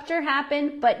disruptor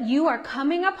happened, but you are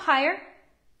coming up higher,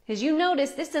 because you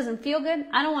notice this doesn't feel good.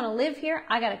 I don't want to live here.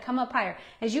 I got to come up higher.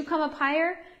 As you come up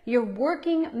higher, your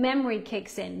working memory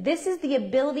kicks in. This is the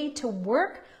ability to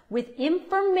work with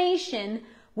information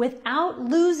without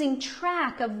losing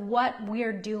track of what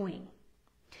we're doing.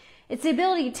 It's the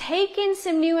ability to take in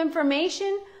some new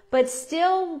information, but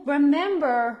still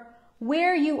remember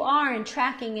where you are in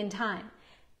tracking in time.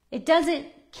 It doesn't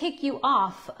kick you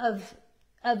off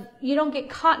you don't get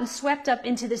caught and swept up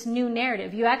into this new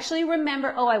narrative. You actually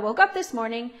remember, oh, I woke up this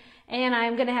morning and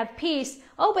I'm going to have peace.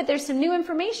 Oh, but there's some new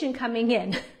information coming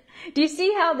in. Do you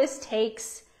see how this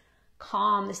takes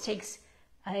calm? This takes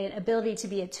an ability to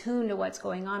be attuned to what's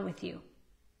going on with you.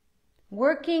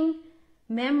 Working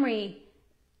memory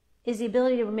is the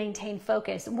ability to maintain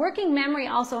focus. Working memory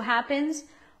also happens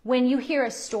when you hear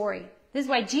a story. This is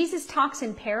why Jesus talks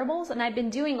in parables, and I've been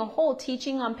doing a whole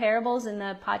teaching on parables in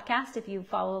the podcast if you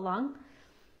follow along.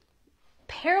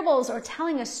 Parables or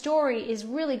telling a story is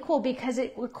really cool because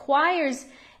it requires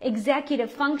executive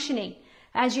functioning.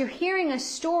 As you're hearing a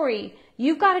story,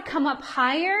 you've got to come up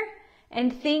higher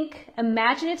and think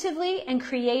imaginatively and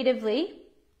creatively.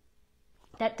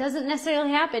 That doesn't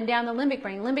necessarily happen down the limbic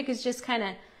brain. Limbic is just kind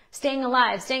of staying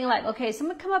alive. Okay,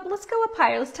 someone come up, let's go up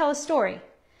higher, let's tell a story.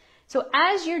 So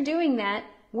as you're doing that,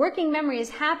 working memory is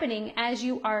happening as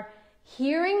you are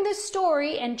hearing the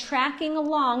story and tracking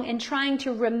along and trying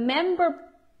to remember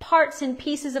parts and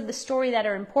pieces of the story that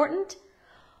are important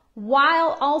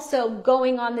while also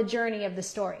going on the journey of the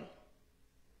story.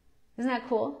 Isn't that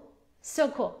cool? So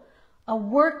cool. A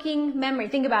working memory.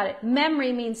 Think about it.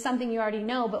 Memory means something you already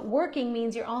know, but working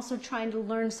means you're also trying to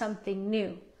learn something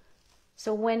new.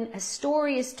 So when a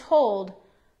story is told,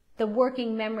 the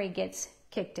working memory gets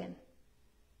kicked in.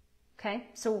 Okay?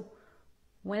 So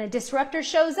when a disruptor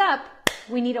shows up,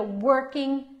 we need a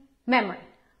working memory.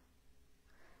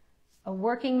 A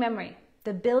working memory.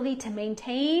 The ability to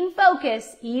maintain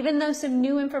focus even though some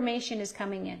new information is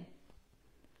coming in.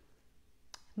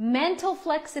 Mental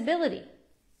flexibility.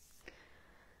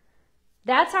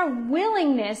 That's our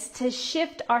willingness to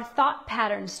shift our thought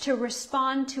patterns to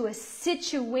respond to a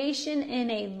situation in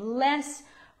a less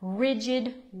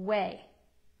rigid way.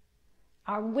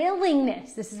 Our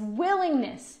willingness, this is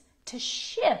willingness to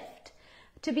shift,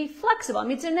 to be flexible. I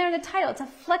mean, it's in there in the title. It's a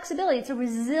flexibility. It's a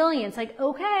resilience. Like,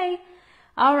 okay,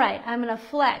 all right, I'm going to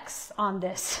flex on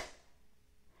this.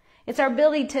 It's our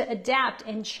ability to adapt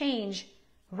and change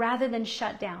rather than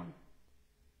shut down.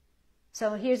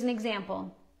 So here's an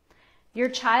example. Your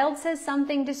child says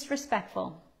something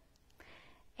disrespectful,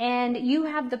 and you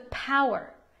have the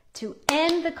power to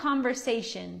end the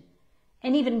conversation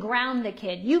and even ground the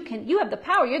kid. You have the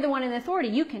power. You're the one in authority.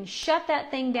 You can shut that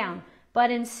thing down.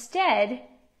 But instead,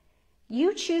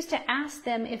 you choose to ask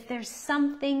them if there's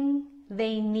something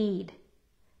they need.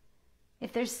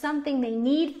 If there's something they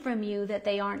need from you that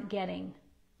they aren't getting.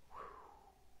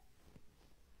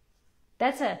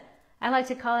 I like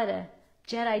to call it a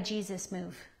Jedi Jesus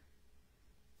move.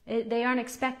 They aren't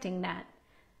expecting that.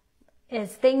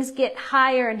 As things get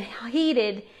higher and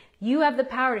heated, you have the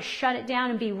power to shut it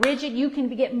down and be rigid. You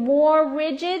can get more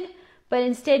rigid, but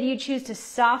instead you choose to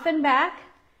soften back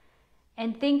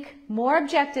and think more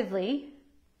objectively.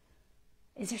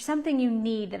 Is there something you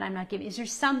need that I'm not giving? Is there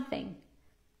something?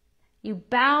 You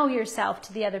bow yourself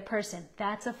to the other person.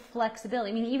 That's a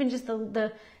flexibility. I mean, even just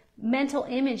the mental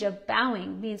image of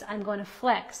bowing means I'm going to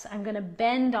flex. I'm going to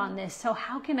bend on this. So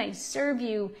how can I serve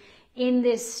you in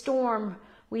this storm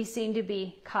we seem to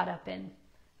be caught up in?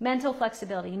 Mental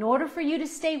flexibility. In order for you to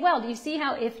stay well, do you see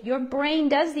how if your brain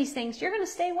does these things, you're going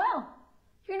to stay well.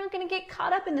 You're not going to get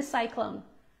caught up in the cyclone.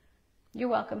 You're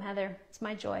welcome, Heather. It's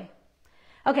my joy.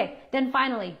 Okay, then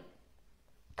finally,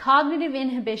 cognitive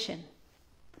inhibition.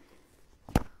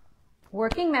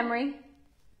 Working memory,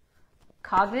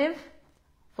 cognitive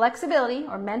flexibility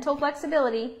or mental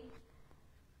flexibility,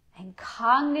 and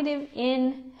cognitive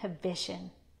inhibition.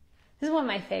 This is one of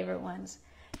my favorite ones.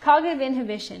 Cognitive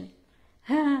inhibition.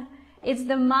 It's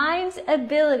the mind's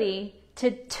ability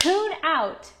to tune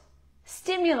out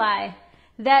stimuli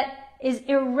that is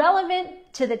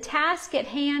irrelevant to the task at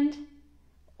hand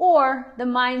or the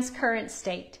mind's current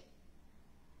state.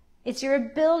 It's your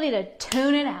ability to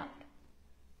tune it out.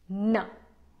 No.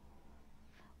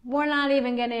 We're not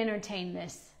even going to entertain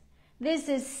this. This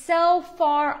is so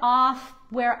far off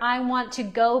where I want to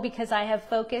go because I have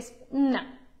focus. No.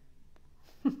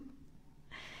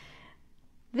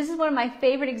 This is one of my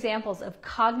favorite examples of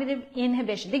cognitive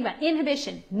inhibition. Think about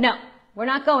inhibition. No, we're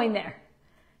not going there.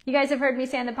 You guys have heard me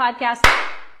say on the podcast,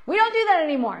 we don't do that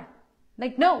anymore.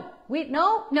 Like, no. We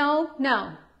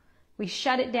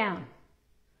shut it down.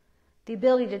 The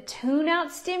ability to tune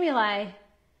out stimuli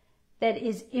that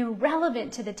is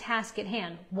irrelevant to the task at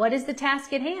hand. What is the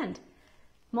task at hand?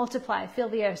 Multiply, fill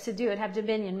the earth, subdue it, have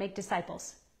dominion, make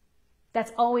disciples.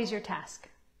 That's always your task.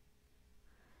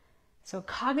 So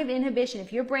cognitive inhibition,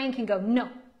 if your brain can go, no,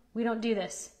 we don't do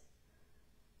this,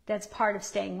 that's part of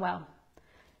staying well.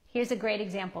 Here's a great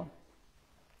example.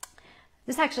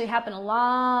 This actually happened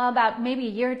about maybe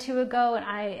a year or two ago,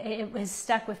 and it was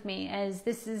stuck with me as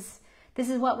this is This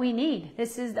is what we need.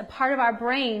 This is the part of our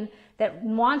brain that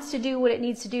wants to do what it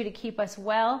needs to do to keep us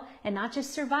well and not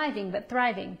just surviving, but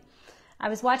thriving. I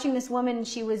was watching this woman,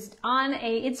 she was on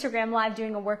a Instagram live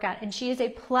doing a workout, and she is a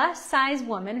plus size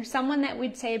woman, or someone that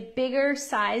we'd say a bigger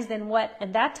size than what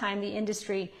at that time the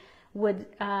industry would,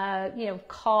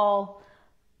 call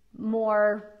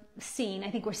more seen. I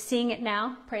think we're seeing it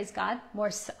now, praise God, more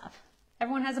stuff.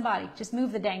 Everyone has a body, just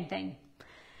move the dang thing.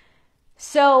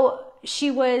 So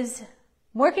she was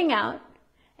working out,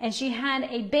 and she had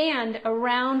a band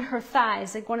around her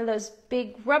thighs, like one of those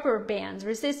big rubber bands,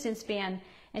 resistance band,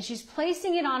 and she's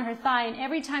placing it on her thigh, and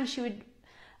every time she would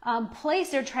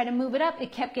place it or try to move it up,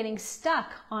 it kept getting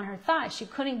stuck on her thigh. She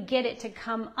couldn't get it to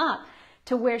come up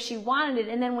to where she wanted it,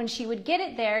 and then when she would get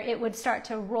it there, it would start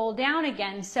to roll down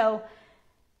again. So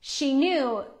she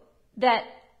knew that,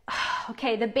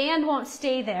 okay, the band won't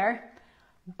stay there,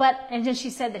 and then she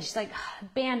said that, she's like, the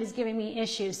band is giving me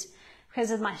issues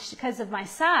because of my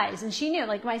size. And she knew,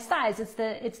 like, my size,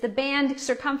 it's the band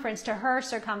circumference to her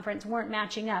circumference weren't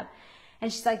matching up.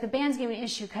 And she's like, the band's giving me an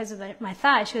issue because of my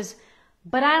thigh. She goes,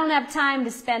 but I don't have time to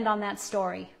spend on that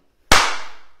story.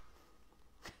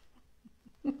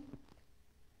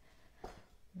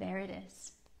 There it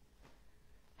is.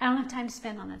 I don't have time to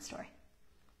spend on that story.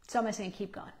 So I'm just going to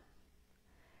keep going.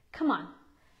 Come on.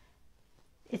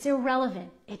 It's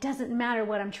irrelevant. It doesn't matter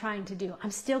what I'm trying to do.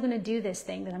 I'm still going to do this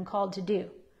thing that I'm called to do.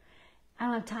 I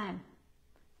don't have time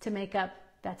to make up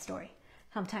that story.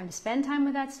 I don't have time to spend time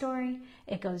with that story.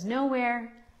 It goes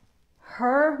nowhere.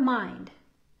 Her mind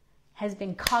has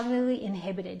been cognitively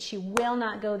inhibited. She will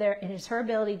not go there. It is her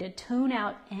ability to tune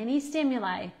out any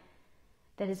stimuli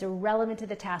that is irrelevant to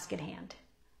the task at hand.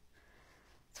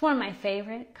 It's one of my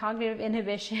favorite, cognitive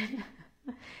inhibition.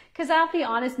 Because I'll be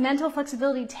honest, mental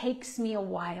flexibility takes me a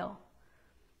while.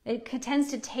 It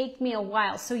tends to take me a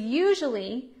while. So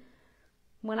usually,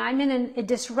 when I'm in a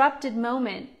disrupted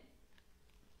moment,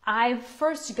 I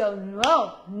first go,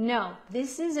 no,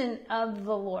 this isn't of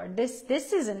the Lord. This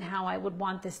isn't how I would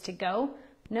want this to go.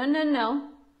 No.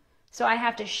 So I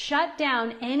have to shut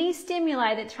down any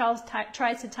stimuli that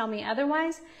tries to tell me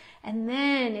otherwise. And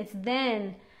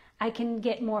then I can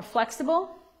get more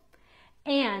flexible,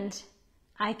 and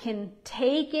I can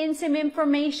take in some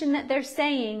information that they're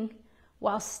saying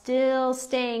while still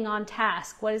staying on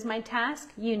task. What is my task?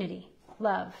 Unity,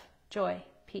 love, joy,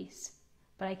 peace.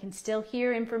 But I can still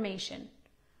hear information.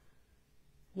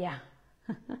 Yeah.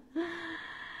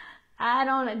 I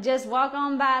don't just walk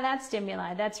on by that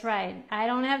stimuli. That's right. I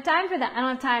don't have time for that. I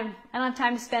don't have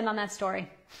time to spend on that story.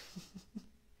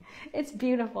 It's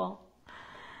beautiful.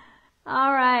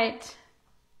 All right.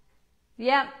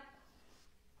 Yep.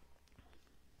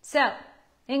 So,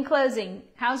 in closing,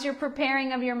 how's your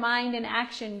preparing of your mind and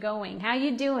action going? How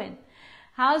you doing?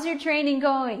 How's your training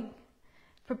going?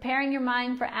 Preparing your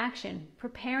mind for action.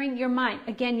 Preparing your mind.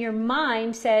 Again, your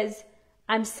mind says,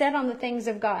 I'm set on the things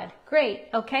of God. Great.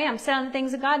 Okay, I'm set on the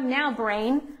things of God. Now,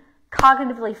 brain,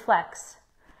 cognitively flex.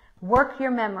 Work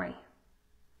your memory.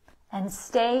 And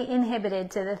stay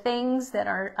inhibited to the things that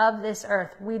are of this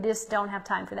earth. We just don't have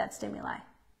time for that stimuli.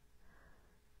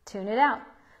 Tune it out.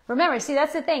 Remember, see,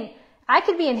 that's the thing. I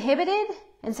could be inhibited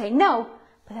and say no,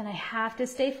 but then I have to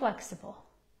stay flexible.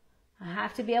 I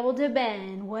have to be able to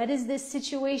bend. What does this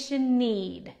situation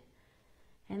need?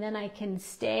 And then I can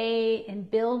stay in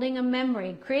building a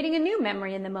memory, creating a new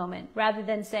memory in the moment, rather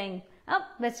than saying, oh,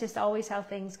 that's just always how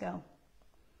things go.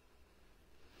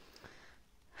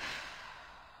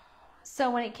 So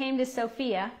when it came to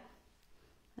Sophia,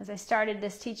 as I started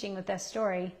this teaching with that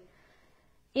story,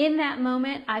 in that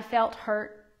moment, I felt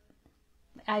hurt.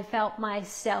 I felt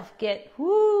myself get,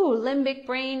 limbic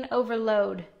brain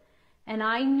overload. And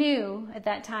I knew at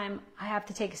that time I have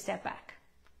to take a step back.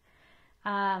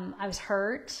 I was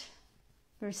hurt.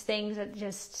 There's things that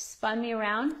just spun me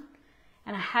around,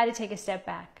 and I had to take a step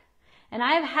back. And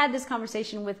I have had this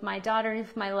conversation with my daughter and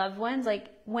with my loved ones. Like,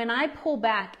 when I pull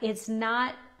back, it's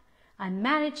not, I'm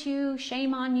mad at you,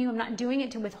 shame on you. I'm not doing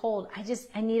it to withhold.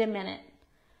 I need a minute.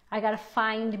 I got to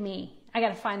find me. I got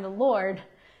to find the Lord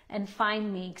and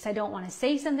find me, because I don't want to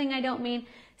say something I don't mean.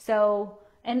 So,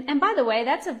 and by the way,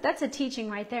 that's a teaching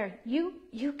right there. You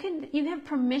have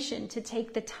permission to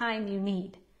take the time you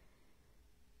need.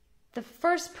 The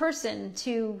first person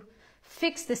to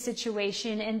fix the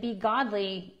situation and be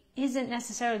godly isn't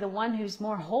necessarily the one who's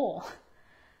more whole.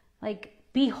 Like,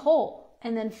 be whole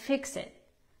and then fix it.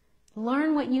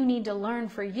 Learn what you need to learn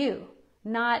for you.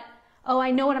 Not, oh,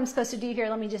 I know what I'm supposed to do here,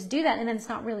 let me just do that, and then it's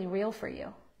not really real for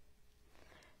you.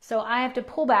 So I have to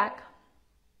pull back.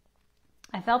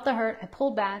 I felt the hurt, I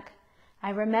pulled back.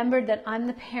 I remembered that I'm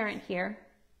the parent here.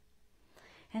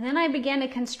 And then I began to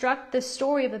construct the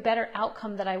story of a better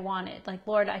outcome that I wanted. Like,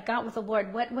 Lord, I got with the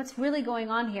Lord. What's really going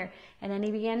on here? And then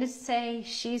he began to say,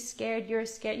 she's scared, you're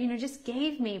scared. Just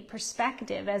gave me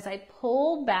perspective as I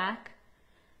pulled back,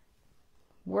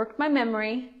 worked my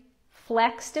memory,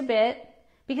 flexed a bit,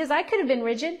 because I could have been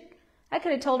rigid. I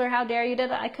could have told her, how dare you,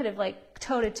 I could have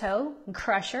toe to toe and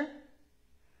crush her.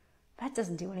 That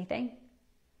doesn't do anything.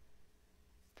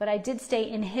 But I did stay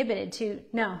inhibited to,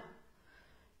 no,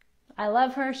 I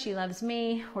love her. She loves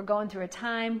me. We're going through a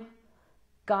time.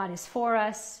 God is for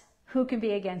us. Who can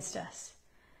be against us?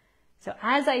 So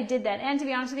as I did that, and to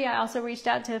be honest with you, I also reached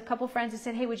out to a couple friends and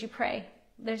said, hey, would you pray?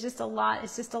 There's just a lot.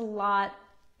 It's just a lot.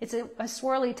 It's a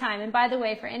swirly time. And by the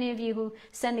way, for any of you who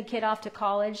send a kid off to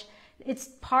college, it's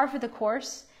par for the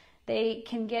course. They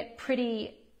can get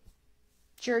pretty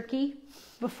jerky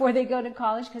before they go to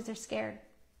college because they're scared.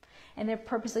 And they're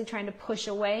purposely trying to push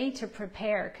away to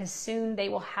prepare because soon they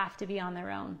will have to be on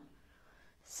their own.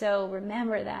 So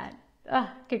remember that. I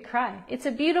could cry. It's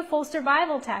a beautiful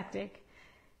survival tactic.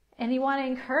 And you want to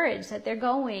encourage that they're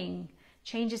going.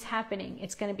 Change is happening.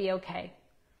 It's going to be okay.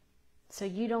 So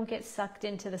you don't get sucked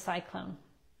into the cyclone.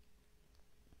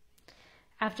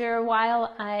 After a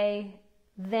while,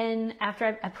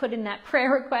 after I put in that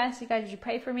prayer request, you guys, would you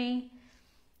pray for me?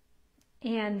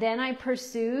 And then I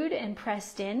pursued and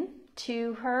pressed in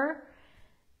to her.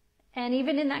 And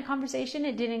even in that conversation,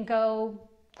 it didn't go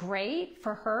great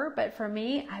for her, but for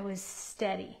me, I was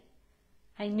steady.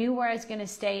 I knew where I was going to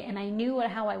stay, and I knew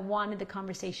how I wanted the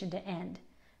conversation to end.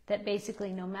 That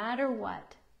basically, no matter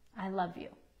what, I love you.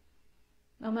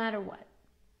 No matter what.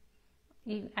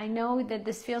 I know that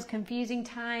this feels confusing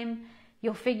time.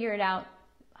 You'll figure it out.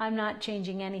 I'm not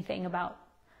changing anything about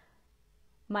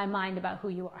my mind about who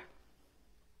you are.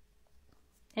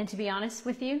 And to be honest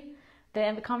with you,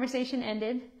 the conversation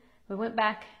ended. We went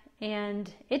back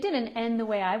and it didn't end the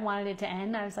way I wanted it to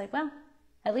end. I was like, well,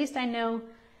 at least I know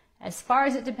as far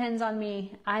as it depends on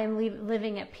me, I am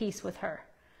living at peace with her.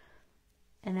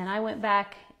 And then I went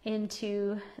back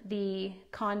into the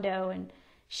condo and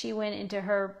she went into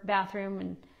her bathroom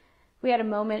and we had a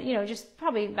moment, just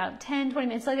probably about 10, 20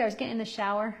 minutes later, I was getting in the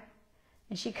shower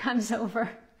and she comes over,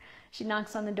 she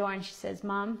knocks on the door and she says,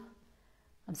 Mom,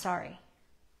 I'm sorry.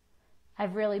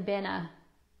 I've really been and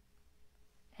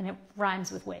it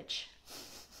rhymes with witch.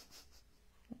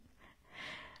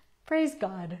 Praise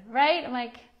God, right? I'm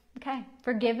like, okay,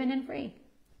 forgiven and free.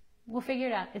 We'll figure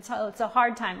it out. It's a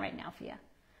hard time right now for you.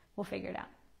 We'll figure it out.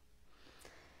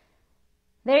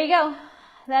 There you go.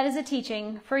 That is a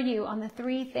teaching for you on the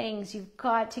 3 things you've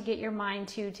got to get your mind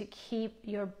to keep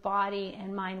your body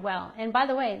and mind well. And by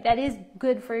the way, that is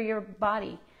good for your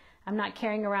body. I'm not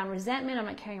carrying around resentment. I'm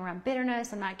not carrying around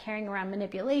bitterness. I'm not carrying around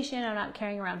manipulation. I'm not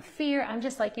carrying around fear. I'm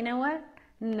just like, you know what?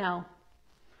 No.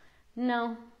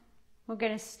 We're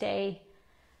going to stay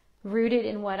rooted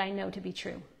in what I know to be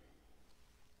true.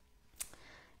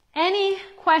 Any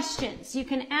questions? You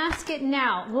can ask it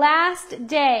now. Last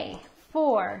day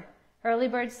for early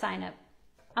bird sign up.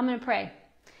 I'm going to pray.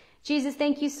 Jesus,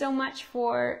 thank you so much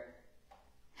for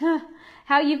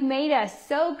how you've made us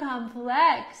so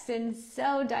complex and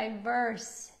so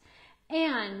diverse.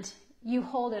 And you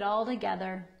hold it all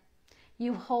together.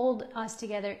 You hold us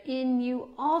together. In you,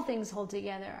 all things hold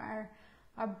together.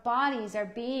 Our bodies, our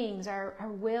beings, our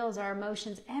wills, our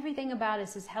emotions, everything about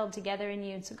us is held together in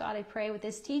you. And so God, I pray with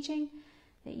this teaching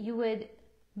that you would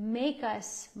make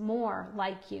us more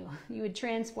like you. You would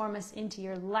transform us into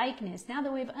your likeness. Now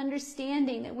that we have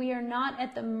understanding that we are not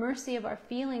at the mercy of our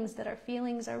feelings, that our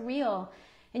feelings are real,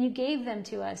 and you gave them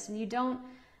to us, and you don't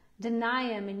deny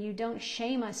them, and you don't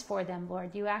shame us for them,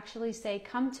 Lord. You actually say,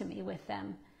 come to me with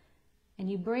them, and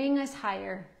you bring us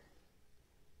higher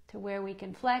to where we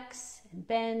can flex and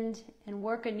bend and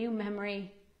work a new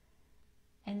memory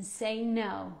and say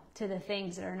no to the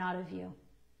things that are not of you.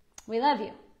 We love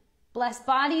you. Bless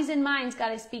bodies and minds.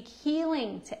 God, I speak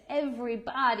healing to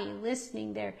everybody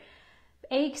listening. Their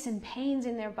aches and pains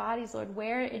in their bodies, Lord,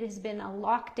 where it has been a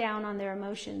lockdown on their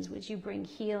emotions, would you bring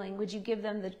healing? Would you give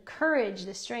them the courage,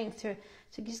 the strength to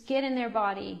just get in their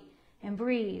body and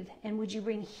breathe? And would you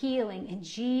bring healing in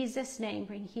Jesus' name?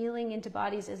 Bring healing into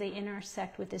bodies as they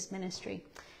intersect with this ministry.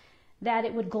 That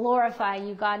it would glorify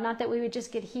you, God. Not that we would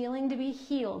just get healing to be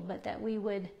healed, but that we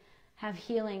would have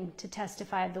healing to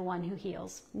testify of the one who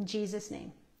heals. In Jesus'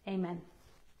 name, amen.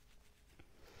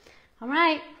 All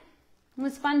right. It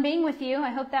was fun being with you.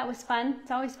 I hope that was fun. It's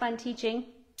always fun teaching.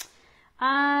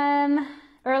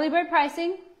 Early bird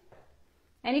pricing.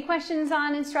 Any questions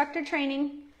on instructor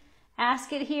training?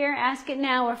 Ask it here, ask it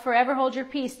now, or forever hold your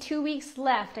peace. 2 weeks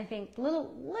left, I think. Little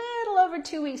over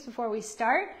 2 weeks before we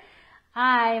start.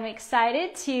 I'm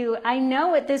excited I know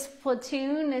what this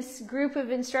platoon, this group of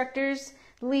instructors,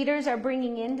 leaders are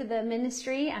bringing into the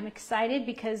ministry. I'm excited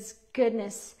because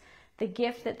goodness, the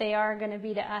gift that they are going to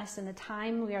be to us in the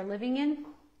time we are living in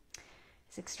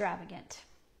is extravagant.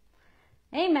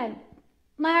 Amen.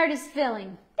 My heart is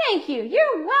filling. Thank you.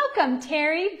 You're welcome,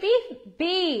 Terry.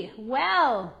 Be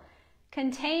well.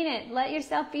 Contain it. Let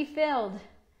yourself be filled.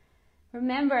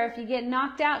 Remember, if you get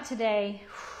knocked out today,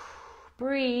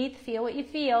 breathe, feel what you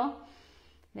feel,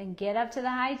 then get up to the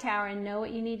high tower and know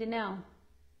what you need to know.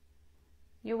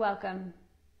 You're welcome.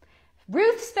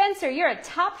 Ruth Spencer, you're a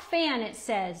top fan, it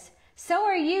says. So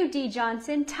are you, D.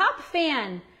 Johnson. Top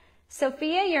fan.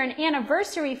 Sophia, you're an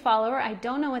anniversary follower. I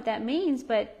don't know what that means,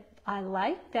 but I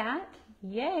like that.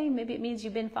 Yay. Maybe it means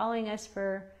you've been following us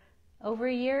for over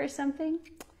a year or something.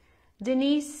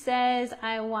 Denise says,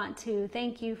 I want to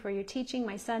thank you for your teaching.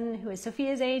 My son, who is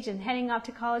Sophia's age and heading off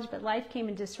to college, but life came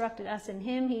and disrupted us and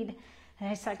him. He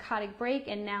had a psychotic break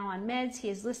and now on meds. He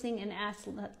is listening and asked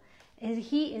me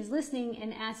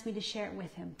to share it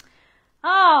with him.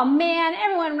 Oh man,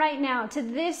 everyone right now, to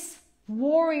this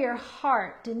warrior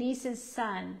heart, Denise's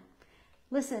son,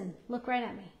 listen, look right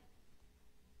at me.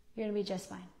 You're going to be just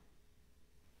fine.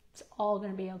 It's all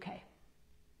going to be okay.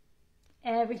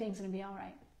 Everything's going to be all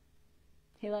right.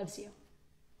 He loves you.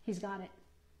 He's got it.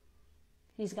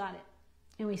 He's got it.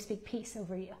 And we speak peace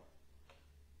over you.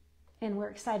 And we're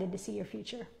excited to see your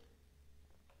future.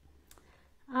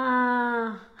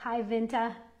 Hi,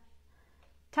 Vinta.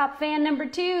 Top fan number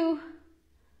 2.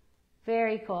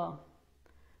 Very cool.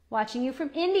 Watching you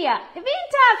from India. Vinta from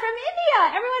India.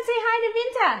 Everyone say hi to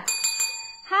Vinta.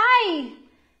 Hi.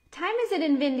 Time is it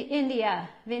in India,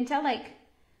 Vinta? Like,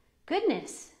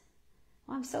 goodness.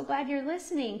 Well, I'm so glad you're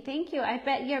listening. Thank you. I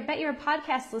bet you're a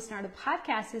podcast listener. The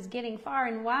podcast is getting far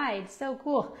and wide. So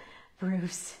cool.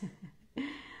 Bruce.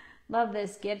 Love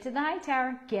this. Get to the high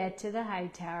tower. Get to the high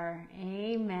tower.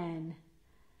 Amen.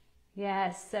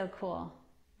 Yes, so cool.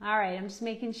 All right, I'm just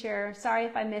making sure. Sorry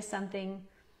if I missed something.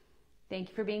 Thank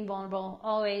you for being vulnerable.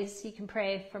 Always, you can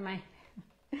pray for my...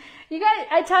 You guys,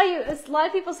 I tell you, a lot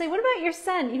of people say, what about your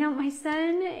son? You know, my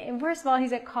son, first of all,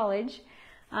 he's at college.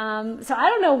 So I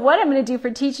don't know what I'm going to do for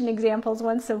teaching examples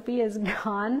once Sophia's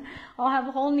gone. I'll have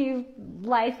a whole new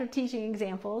life of teaching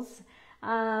examples.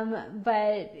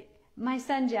 But my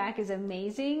son Jack is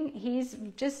amazing. He's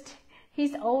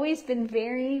always been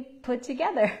very put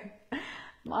together.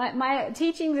 My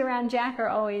teachings around Jack are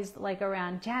always like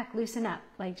around, Jack, loosen up.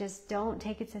 Like, just don't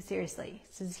take it so seriously.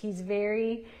 So he's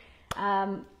very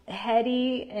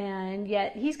heady, and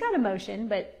yet he's got emotion,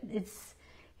 but he's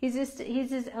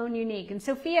his own unique. And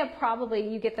Sophia, probably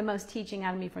you get the most teaching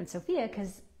out of me from Sophia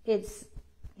because it's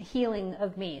healing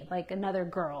of me, like another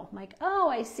girl. Like, oh,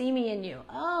 I see me in you.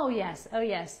 Oh yes, oh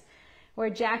yes. Where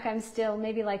Jack, I'm still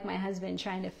maybe like my husband,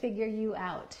 trying to figure you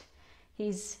out.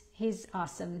 He's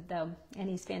awesome though, and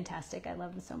he's fantastic. I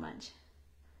love him so much.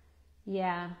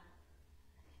 Yeah.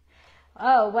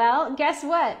 Oh, well, guess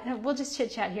what? We'll just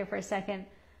chit chat here for a second.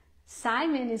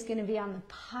 Simon is going to be on the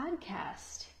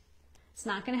podcast. It's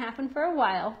not going to happen for a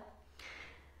while.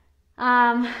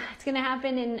 It's going to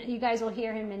happen you guys will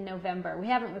hear him in November. We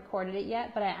haven't recorded it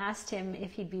yet, but I asked him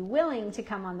if he'd be willing to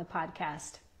come on the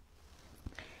podcast.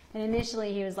 And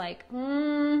initially he was like,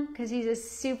 because he's a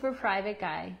super private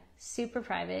guy, super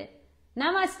private.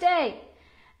 Namaste.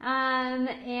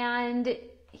 And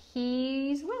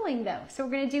he's willing though. So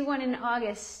we're going to do one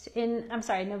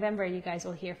in November, you guys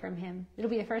will hear from him. It'll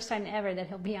be the first time ever that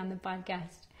he'll be on the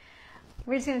podcast.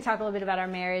 We're just going to talk a little bit about our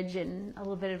marriage and a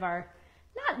little bit of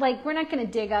we're not going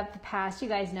to dig up the past. You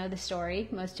guys know the story,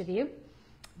 most of you,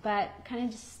 but kind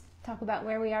of just talk about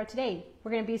where we are today.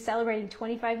 We're going to be celebrating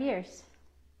 25 years.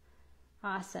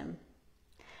 Awesome.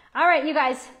 All right, you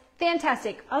guys,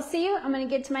 fantastic. I'll see you. I'm going to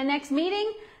get to my next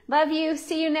meeting. Love you.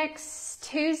 See you next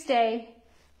Tuesday.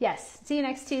 Yes, see you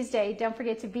next Tuesday. Don't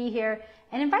forget to be here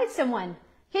and invite someone.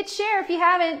 Hit share if you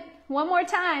haven't. One more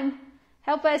time.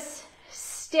 Help us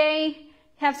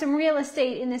have some real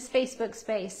estate in this Facebook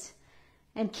space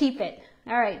and keep it.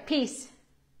 All right, peace.